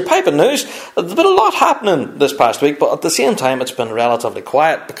 That's your piping news. There's been a lot happening this past week, but at the same time it's been relatively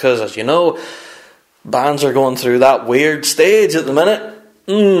quiet because, as you know, bands are going through that weird stage at the minute.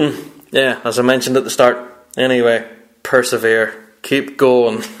 As I mentioned at the start. Anyway, persevere. Keep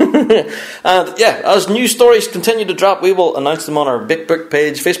going. And as news stories continue to drop, we will announce them on our Big Book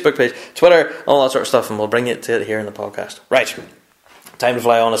page, Facebook page, Twitter, all that sort of stuff, and we'll bring it to it here in the podcast. Right, time to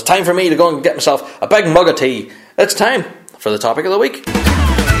fly on. It's time for me to go and get myself a big mug of tea. It's time for the topic of the week.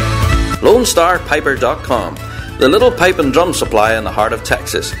 LoneStarPiper.com, the little pipe and drum supply in the heart of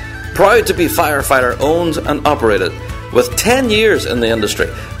Texas. Proud to be firefighter owned and operated. With 10 years in the industry,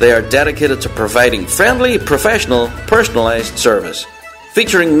 they are dedicated to providing friendly, professional, personalised service.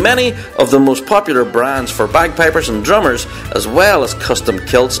 Featuring many of the most popular brands for bagpipers and drummers, as well as custom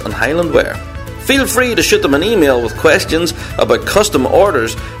kilts and Highland wear. Feel free to shoot them an email with questions about custom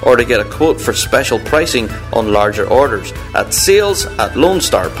orders or to get a quote for special pricing on larger orders at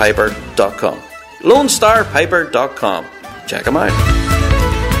sales@LoneStarPiper.com. LoneStarPiper.com. Check them out.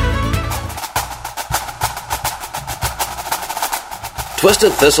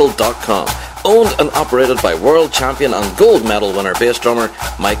 TwistedThistle.com, owned and operated by world champion and gold medal winner bass drummer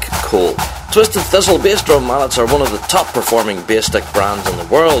Mike Cole. Twisted Thistle bass drum mallets are one of the top performing bass stick brands in the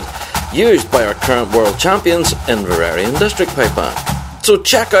world, used by our current world champions Inverary and District Pipe Band. So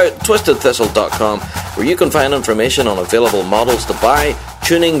check out twistedthistle.com, where you can find information on available models to buy,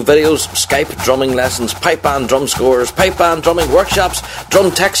 tuning videos, Skype drumming lessons, pipe band drum scores, pipe band drumming workshops,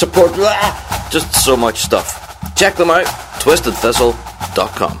 drum tech support, just so much stuff. Check them out,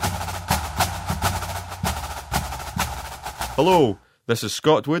 twistedthistle.com. Hello, this is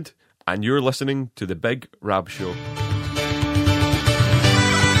Scott Wood, and you're listening to The Big Rab Show.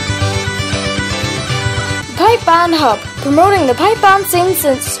 Pipe Band Hub, promoting the pipe band scene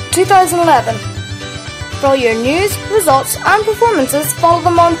since 2011. For all your news, results and performances, follow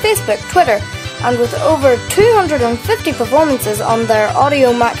them on Facebook, Twitter, and with over 250 performances on their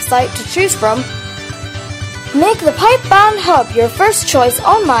Audiomack site to choose from, make the Pipe Band Hub your first choice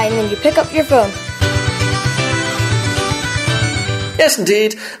online when you pick up your phone. Yes,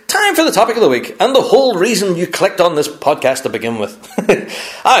 indeed. Time for the topic of the week, and the whole reason you clicked on this podcast to begin with.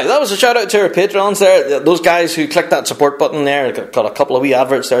 Aye, that was a shout out to our Patreons there. Those guys who clicked that support button there, got a couple of wee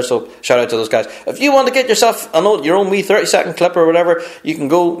adverts there, so shout out to those guys. If you want to get yourself your own wee 30-second clip or whatever, you can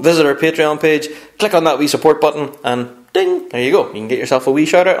go visit our Patreon page, click on that wee support button, and ding, there you go. You can get yourself a wee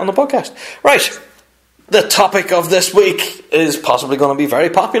shout out on the podcast. Right. The topic of this week is possibly going to be very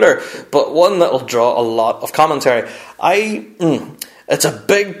popular, but one that will draw a lot of commentary. It's a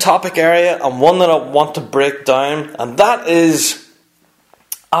big topic area and one that I want to break down, and that is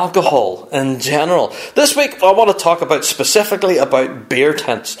alcohol in general. This week I want to talk specifically about beer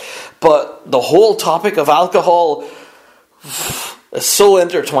tents, but the whole topic of alcohol is so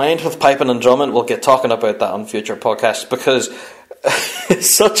intertwined with piping and drumming. We'll get talking about that on future podcasts, because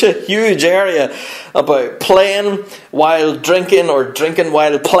it's such a huge area about playing while drinking or drinking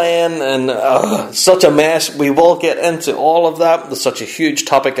while playing, and such a mess. We will get into all of that. It's such a huge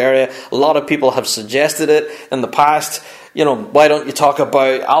topic area. A lot of people have suggested it in the past. Why don't you talk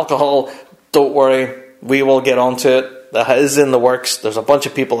about alcohol? Don't worry, we will get onto it. That is in the works. There's a bunch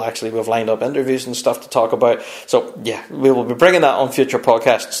of people actually we've lined up interviews and stuff to talk about. So yeah, we will be bringing that on future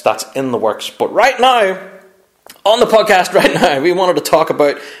podcasts. That's in the works. But right now, on the podcast right now, we wanted to talk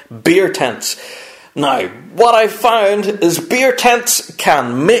about beer tents. Now, what I found is beer tents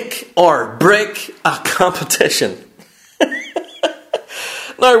can make or break a competition.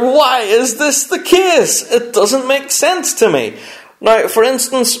 Now, why is this the case? It doesn't make sense to me. Now, for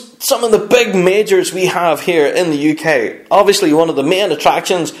instance, some of the big majors we have here in the UK, obviously one of the main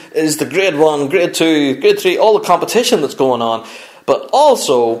attractions is the Grade 1, Grade 2, Grade 3, all the competition that's going on, but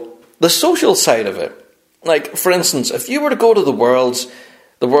also the social side of it. Like, for instance, if you were to go to the World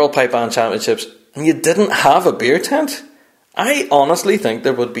Pipe Band Championships, and you didn't have a beer tent, I honestly think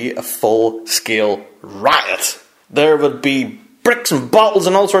there would be a full-scale riot. There would be bricks and bottles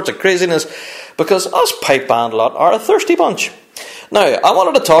and all sorts of craziness, because us pipe band lot are a thirsty bunch. Now, I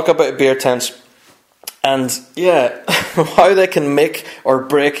wanted to talk about beer tents, and yeah, how they can make or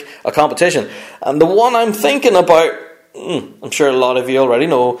break a competition. And the one I'm thinking about, I'm sure a lot of you already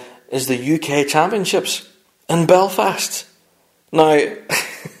know, is the UK Championships in Belfast. Now,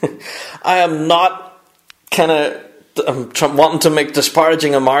 I am not wanting to make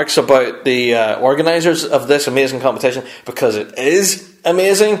disparaging remarks about the organisers of this amazing competition, because it is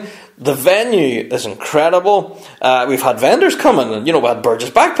amazing. The venue is incredible. We've had vendors coming, and we had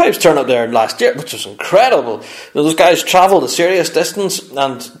Burgess Bagpipes turn up there last year, which was incredible. Those guys travelled a serious distance,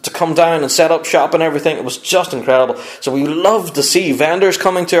 and to come down and set up shop and everything, it was just incredible. So we love to see vendors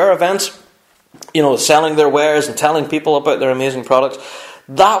coming to our events, selling their wares and telling people about their amazing products.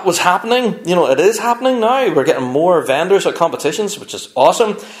 That was happening. It is happening now. We're getting more vendors at competitions, which is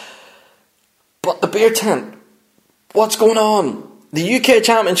awesome. But the beer tent, what's going on? The UK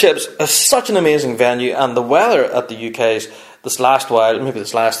Championships is such an amazing venue, and the weather at the UK's this last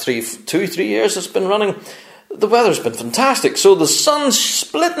 2-3 years it's been running, the weather's been fantastic. So the sun's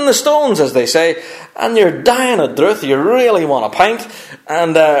splitting the stones, as they say, and you're dying of drought. You really want a pint,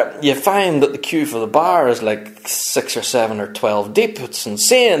 and you find that the queue for the bar is like 6 or 7 or 12 deep. It's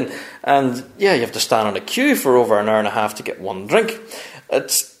insane, and yeah, you have to stand on a queue for over an hour and a half to get one drink.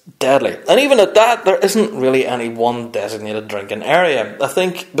 It's deadly. And even at that, there isn't really any one designated drinking area. I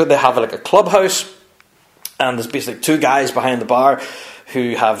think that they have like a clubhouse, and there's basically 2 guys behind the bar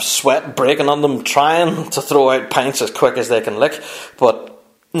who have sweat breaking on them trying to throw out pints as quick as they can lick. But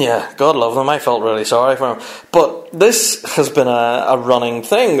yeah, God love them, I felt really sorry for them. But this has been a running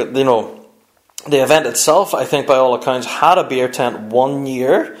thing. The event itself, I think by all accounts, had a beer tent 1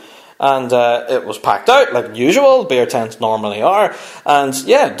 year, and it was packed out like usual. Beer tents normally are, and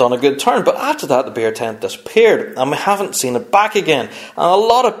yeah, done a good turn. But after that, the beer tent disappeared, and we haven't seen it back again. And a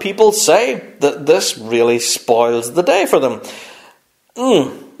lot of people say that this really spoils the day for them.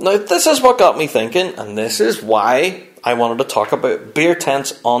 Now, this is what got me thinking, and this is why I wanted to talk about beer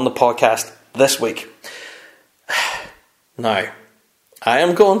tents on the podcast this week. Now, I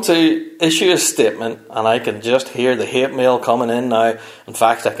am going to issue a statement, and I can just hear the hate mail coming in now. In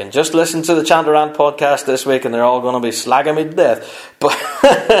fact, I can just listen to the Chantarant podcast this week, and they're all going to be slagging me to death. But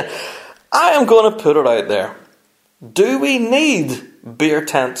I am going to put it out there. Do we need beer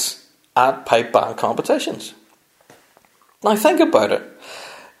tents at pipe band competitions? Now think about it.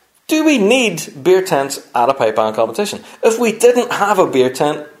 Do we need beer tents at a pipe band competition? If we didn't have a beer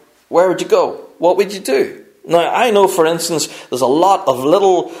tent, where would you go? What would you do? Now, I know, for instance, there's a lot of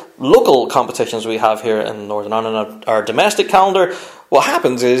little local competitions we have here in Northern Ireland, our domestic calendar. What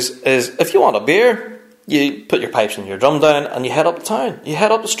happens is if you want a beer, you put your pipes and your drum down and you head up the town. You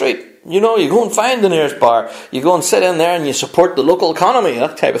head up the street. You know, you go and find the nearest bar. You go and sit in there and you support the local economy,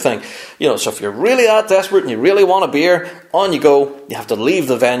 that type of thing. You know, so if you're really that desperate and you really want a beer, on you go. You have to leave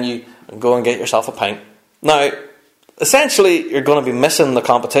the venue and go and get yourself a pint. Now, essentially, you're going to be missing the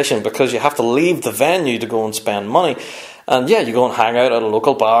competition because you have to leave the venue to go and spend money. And yeah, you go and hang out at a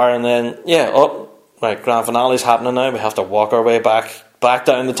local bar and then, right, grand finale's happening now. We have to walk our way back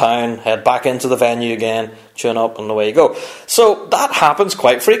down the town, head back into the venue again, tune up, and away you go. So that happens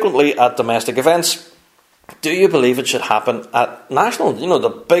quite frequently at domestic events. Do you believe it should happen at national, the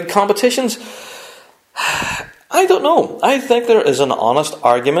big competitions? I don't know. I think there is an honest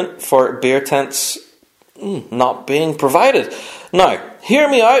argument for beer tents not being provided. Now, hear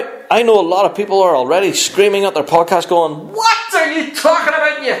me out. I know a lot of people are already screaming at their podcast going, "What are you talking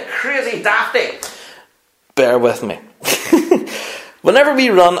about, you crazy dafty?" Bear with me. Whenever we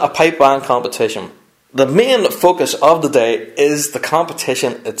run a pipe band competition, the main focus of the day is the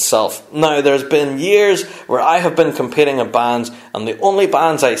competition itself. Now, there's been years where I have been competing in bands, and the only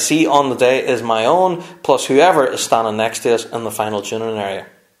bands I see on the day is my own, plus whoever is standing next to us in the final tuning area.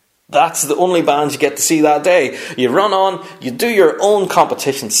 That's the only bands you get to see that day. You run on, you do your own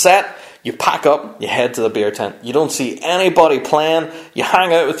competition set, you pack up, you head to the beer tent. You don't see anybody playing, you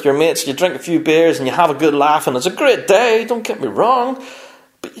hang out with your mates, you drink a few beers and you have a good laugh, and it's a great day, don't get me wrong,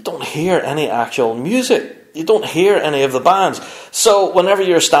 but you don't hear any actual music. You don't hear any of the bands. So whenever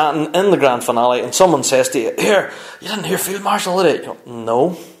you're standing in the grand finale and someone says to you, "Here, you didn't hear Field Marshal, did you?" You go,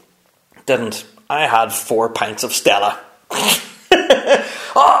 "No, didn't. I had 4 pints of Stella."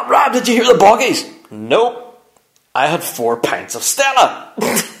 "Oh, Rob, did you hear the Boggies?" "Nope, I had 4 pints of Stella."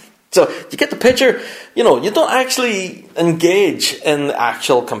 So you get the picture. You don't actually engage in the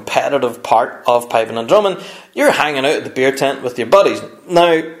actual competitive part of piping and drumming. You're hanging out at the beer tent with your buddies.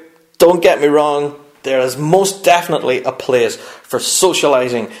 Now, don't get me wrong, there is most definitely a place for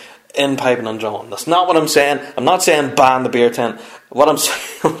socialising in piping and drumming. That's not what I'm saying. I'm not saying ban the beer tent. What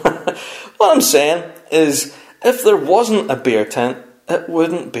I'm saying is, if there wasn't a beer tent, it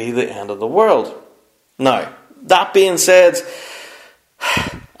wouldn't be the end of the world. Now, that being said,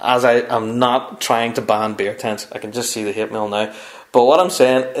 as I am not trying to ban beer tents, I can just see the hate mail now. But what I'm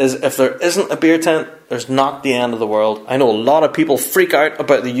saying is, if there isn't a beer tent, there's not the end of the world. I know a lot of people freak out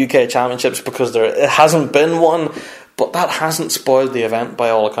about the UK Championships because it hasn't been one, but that hasn't spoiled the event by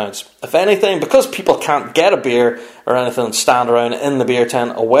all accounts. If anything, because people can't get a beer or anything and stand around in the beer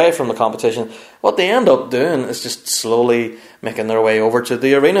tent away from the competition, what they end up doing is just slowly making their way over to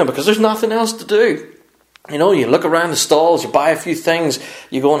the arena because there's nothing else to do. You look around the stalls, you buy a few things,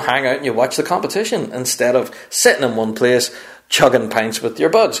 you go and hang out and you watch the competition instead of sitting in one place chugging pints with your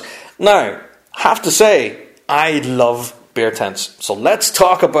buds. Now, have to say, I love beer tents. So let's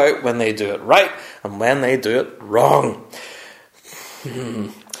talk about when they do it right and when they do it wrong.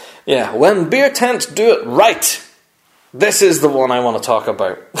 Yeah, when beer tents do it right, this is the one I want to talk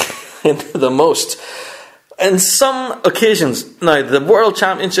about the most. In some occasions, now the World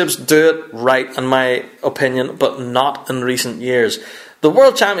Championships do it right in my opinion, but not in recent years. The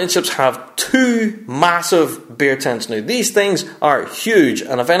World Championships have 2 massive beer tents now. These things are huge,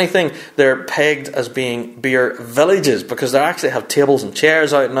 and if anything, they're pegged as being beer villages because they actually have tables and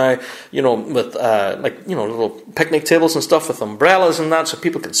chairs out now, with little picnic tables and stuff with umbrellas and that, so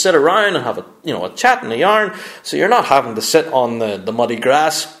people can sit around and have a chat and a yarn. So you're not having to sit on the muddy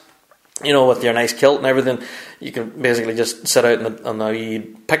grass, with your nice kilt and everything. You can basically just sit out on the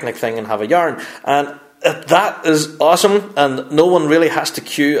picnic thing and have a yarn. And that is awesome, and no one really has to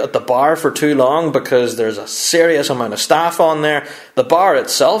queue at the bar for too long because there's a serious amount of staff on there. The bar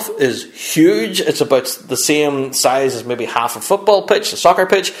itself is huge. It's about the same size as maybe half a football pitch, a soccer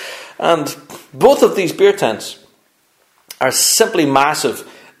pitch. And both of these beer tents are simply massive.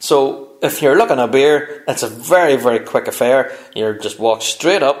 So if you're looking at a beer, it's a very, very quick affair. You just walk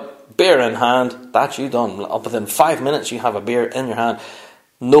straight up, beer in hand, that's you done. Within 5 minutes you have a beer in your hand.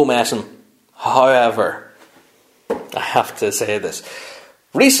 No messing. However, I have to say this.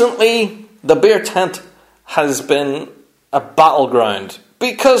 Recently, the beer tent has been a battleground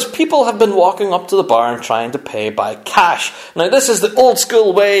because people have been walking up to the bar and trying to pay by cash. Now, this is the old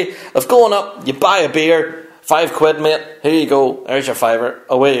school way of going up, you buy a beer, £5, mate, here you go, there's your £5,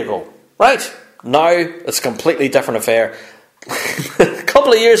 away you go. Right, now it's a completely different affair. A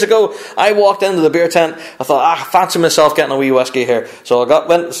couple of years ago, I walked into the beer tent. I thought, I fancy myself getting a wee whiskey here. So I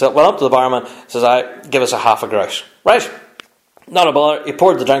went up to the barman, says, give us a half a grouse. Right, not a bother. He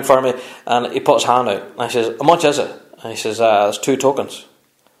poured the drink for me and he put his hand out. And I says, how much is it? And he says, there's 2 tokens.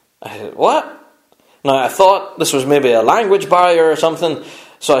 I said, what? Now, I thought this was maybe a language barrier or something.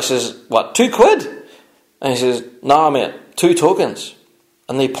 So I says, what, £2? And he says, nah, mate, 2 tokens.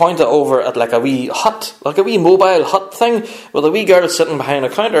 And they pointed over at like a wee hut, like a wee mobile hut thing, with a wee girl sitting behind a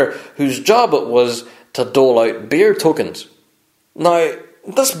counter whose job it was to dole out beer tokens. Now,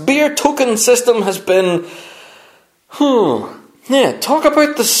 this beer token system has been, talk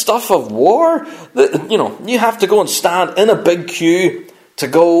about the stuff of war. You have to go and stand in a big queue to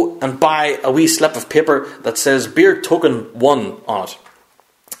go and buy a wee slip of paper that says beer token 1 on it.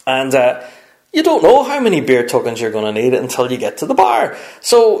 And, you don't know how many beer tokens you're going to need until you get to the bar.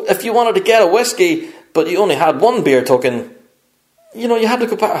 So if you wanted to get a whiskey, but you only had 1 beer token, you had to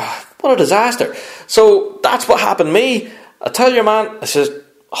go back. What a disaster. So that's what happened to me. I tell your man, I says,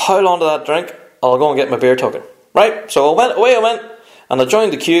 how long to that drink? I'll go and get my beer token. Right, so away I went, and I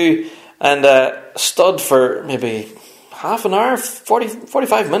joined the queue, and stood for maybe half an hour,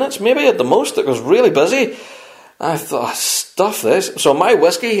 45 minutes, maybe at the most. It was really busy. I thought, stuff this. So my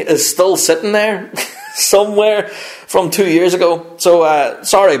whiskey is still sitting there somewhere from 2 years ago. So,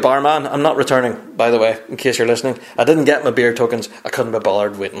 sorry, barman, I'm not returning, by the way, in case you're listening. I didn't get my beer tokens. I couldn't be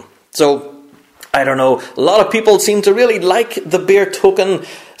bothered waiting. So, I don't know. A lot of people seem to really like the beer token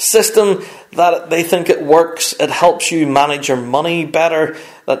system, that they think it works. It helps you manage your money better,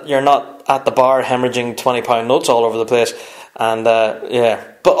 that you're not at the bar hemorrhaging £20 notes all over the place. And,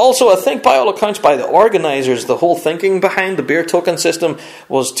 But also, I think by all accounts, by the organisers, the whole thinking behind the beer token system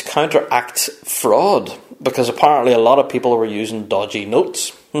was to counteract fraud, because apparently a lot of people were using dodgy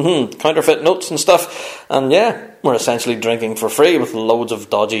notes, counterfeit notes and stuff, and we're essentially drinking for free with loads of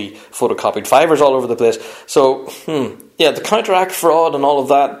dodgy photocopied fivers all over the place. So, to counteract fraud and all of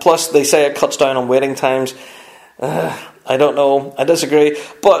that, plus they say it cuts down on waiting times. I don't know, I disagree,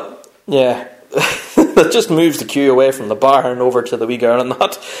 but that just moves the queue away from the bar and over to the wee girl and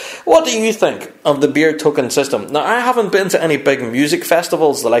that. What do you think of the beer token system? Now, I haven't been to any big music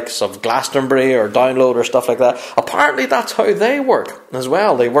festivals, the likes of Glastonbury or Download or stuff like that. Apparently that's how they work as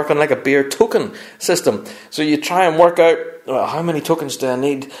well. They work on like a beer token system. So you try and work out, how many tokens do I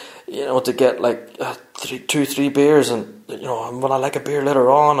need, to get like 3 beers, and will I like a beer later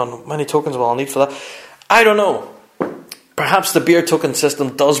on, and how many tokens will I need for that? I don't know. Perhaps the beer token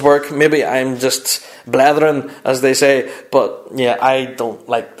system does work. Maybe I'm just blathering, as they say. But I don't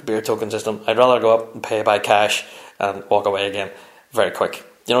like the beer token system. I'd rather go up and pay by cash and walk away again very quick.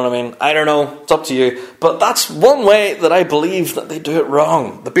 You know what I mean? I don't know. It's up to you. But that's one way that I believe that they do it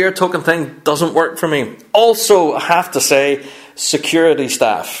wrong. The beer token thing doesn't work for me. Also, I have to say, security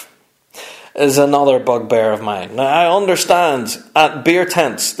staff is another bugbear of mine. Now, I understand at beer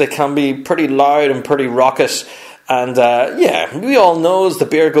tents they can be pretty loud and pretty raucous. And, we all know as the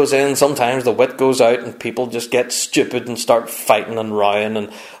beer goes in, sometimes the wit goes out and people just get stupid and start fighting and rowing and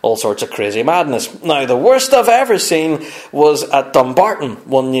all sorts of crazy madness. Now, the worst I've ever seen was at Dumbarton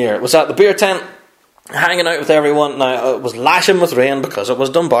one year. It was at the beer tent, hanging out with everyone. Now, it was lashing with rain because it was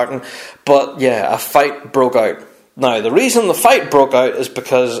Dumbarton, but, a fight broke out. Now, the reason the fight broke out is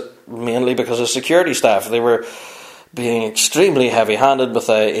mainly because of security staff. They were being extremely heavy-handed with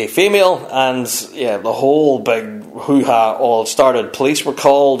a female, and the whole big hoo-ha all started. Police were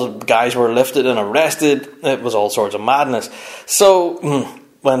called, guys were lifted and arrested. It was all sorts of madness. So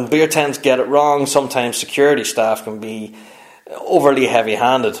when beer tents get it wrong, sometimes security staff can be overly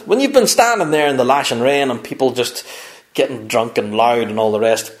heavy-handed. When you've been standing there in the lashing rain and people just getting drunk and loud and all the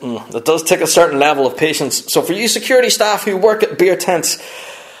rest, it does take a certain level of patience. So for you security staff who work at beer tents,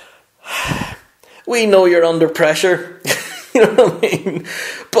 we know you're under pressure, you know what I mean?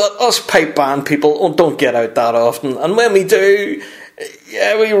 But us pipe band people don't get out that often. And when we do,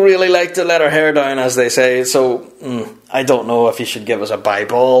 we really like to let our hair down, as they say. So, I don't know if you should give us a bye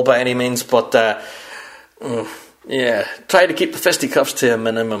ball by any means. But, try to keep the fisticuffs to a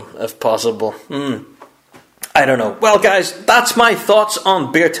minimum, if possible. I don't know. Well, guys, that's my thoughts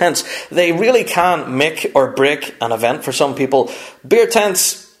on beer tents. They really can make or break an event for some people. Beer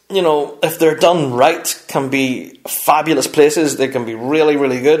tents, you know, if they're done right, can be fabulous places. They can be really,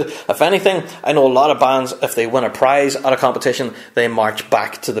 really good. If anything, I know a lot of bands, if they win a prize at a competition, they march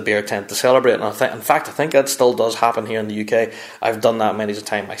back to the beer tent to celebrate. And in fact, I think that still does happen here in the UK. I've done that many a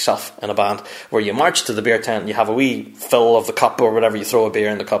time myself in a band, where you march to the beer tent and you have a wee fill of the cup or whatever, you throw a beer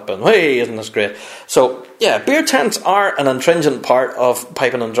in the cup and hey, isn't this great? So yeah, beer tents are an intrinsic part of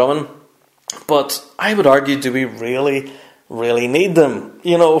piping and drumming, but I would argue, do we really need them?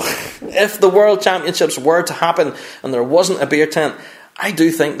 You know, if the World Championships were to happen and there wasn't a beer tent, I do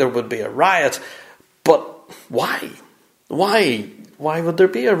think there would be a riot. But why? Why would there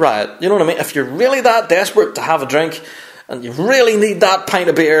be a riot? You know what I mean? If you're really that desperate to have a drink and you really need that pint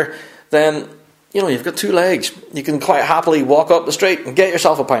of beer, then, you know, you've got two legs. You can quite happily walk up the street and get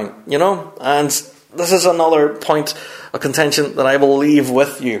yourself a pint, you know? And this is another point of contention that I will leave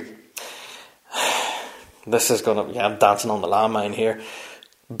with you. This is going to... Yeah, I'm dancing on the landmine here.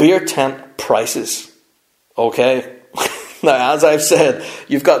 Beer tent prices. Okay? Now, as I've said,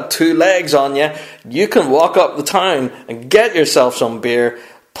 you've got two legs on you. You can walk up the town and get yourself some beer,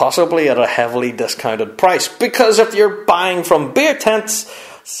 possibly at a heavily discounted price. Because if you're buying from beer tents,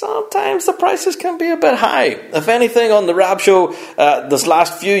 sometimes the prices can be a bit high. If anything, on the Rab Show, this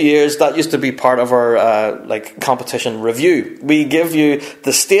last few years, that used to be part of our competition review. We give you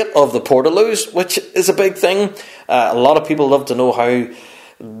the state of the Portaloos, which is a big thing. A lot of people love to know how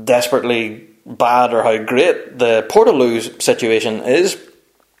desperately bad or how great the Portaloos situation is.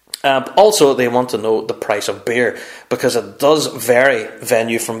 Also, they want to know the price of beer, because it does vary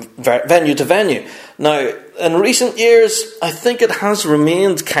venue to venue. Now, in recent years, I think it has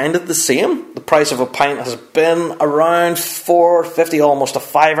remained kind of the same. The price of a pint has been around $4.50, almost a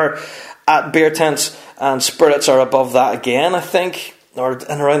fiver at beer tents, and spirits are above that again, I think, or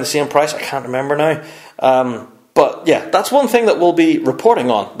in around the same price. I can't remember now. But yeah, that's one thing that we'll be reporting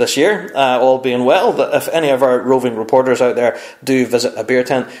on this year, all being well, that if any of our roving reporters out there do visit a beer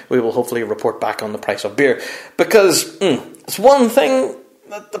tent, we will hopefully report back on the price of beer. Because it's one thing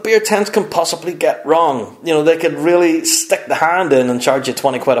that the beer tents can possibly get wrong. You know, they could really stick the hand in and charge you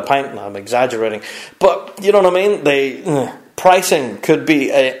 20 quid a pint. No, I'm exaggerating. But, you know what I mean? Pricing could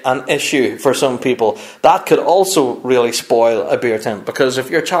be an issue for some people. That could also really spoil a beer tent, because if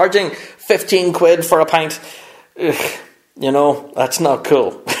you're charging 15 quid for a pint... you know, that's not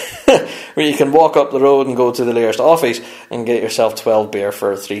cool. Where you can walk up the road and go to the nearest office and get yourself 12 beer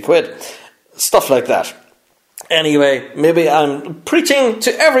for 3 quid. Stuff like that. Anyway, maybe I'm preaching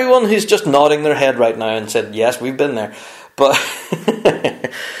to everyone who's just nodding their head right now and said, yes, we've been there. But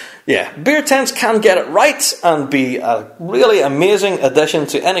yeah, beer tents can get it right and be a really amazing addition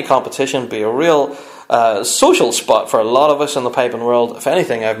to any competition, be a real social spot for a lot of us in the piping world. If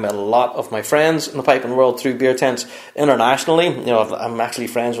anything, I've met a lot of my friends in the piping world through beer tents internationally. You know, I'm actually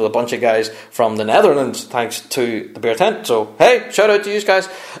friends with a bunch of guys from the Netherlands thanks to the beer tent. So, hey, shout out to you guys.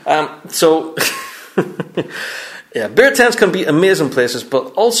 Yeah, beer tents can be amazing places,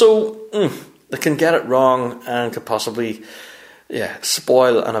 but also they can get it wrong and could possibly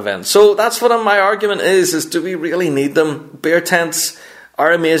spoil an event. So that's what my argument is do we really need them? Beer tents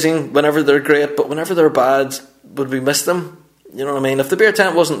are amazing whenever they're great, but whenever they're bad, would we miss them? You know what I mean? If the beer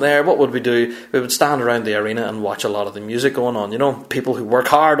tent wasn't there, what would we do? We would stand around the arena and watch a lot of the music going on. You know, people who work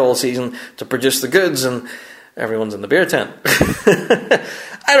hard all season to produce the goods, and everyone's in the beer tent.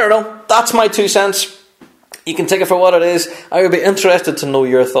 I don't know. That's my 2 cents. You can take it for what it is. I would be interested to know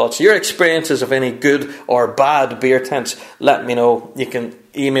your thoughts, your experiences of any good or bad beer tents. Let me know. You can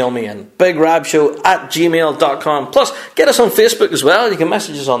email me in bigrabshow@gmail.com. Plus, get us on Facebook as well. You can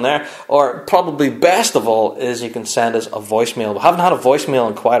message us on there. Or probably best of all is you can send us a voicemail. We haven't had a voicemail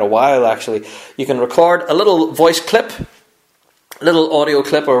in quite a while, actually. You can record a little voice clip, little audio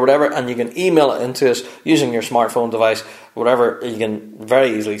clip or whatever, and you can email it into us using your smartphone device, whatever. You can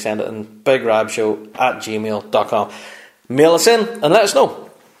very easily send it in bigrabshow@gmail.com. Mail us in and let us know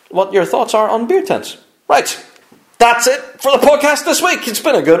what your thoughts are on beer tents. Right, that's it for the podcast this week. It's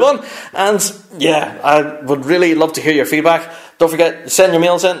been a good one, and yeah, I would really love to hear your feedback. Don't forget, send your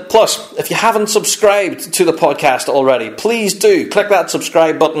mails in. Plus, if you haven't subscribed to the podcast already, please do. Click that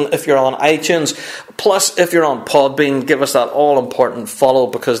subscribe button if you're on iTunes. Plus, if you're on Podbean, give us that all-important follow,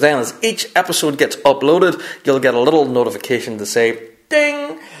 because then as each episode gets uploaded, you'll get a little notification to say,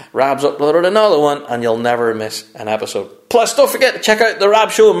 ding, Rab's uploaded another one, and you'll never miss an episode. Plus, don't forget to check out the Rab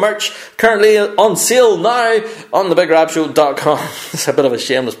Show merch, currently on sale now on thebigrabshow.com. It's a bit of a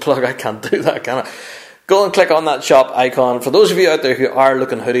shameless plug. I can't do that, can I? Go and click on that shop icon. For those of you out there who are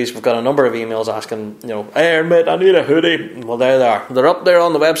looking hoodies, we've got a number of emails asking, hey mate, I need a hoodie. Well, there they are. They're up there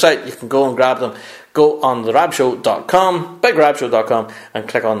on the website. You can go and grab them. go on therabshow.com, bigrabshow.com, and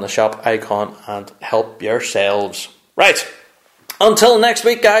click on the shop icon and help yourselves. Right, until next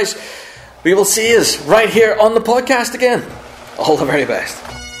week, guys, we will see you right here on the podcast again. All the very best.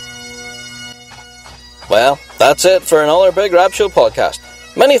 Well, that's it for another Big Rab Show podcast.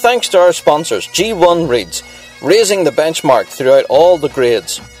 Many thanks to our sponsors, G1 Reeds, raising the benchmark throughout all the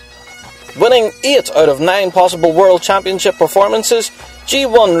grades. Winning 8 out of 9 possible World Championship performances,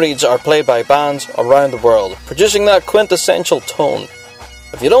 G1 Reeds are played by bands around the world, producing that quintessential tone.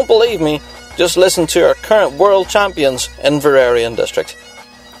 If you don't believe me, just listen to our current World Champions in Verarian District.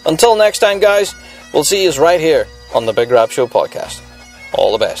 Until next time, guys, we'll see you right here on the Big Rab Show podcast.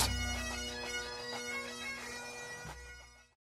 All the best.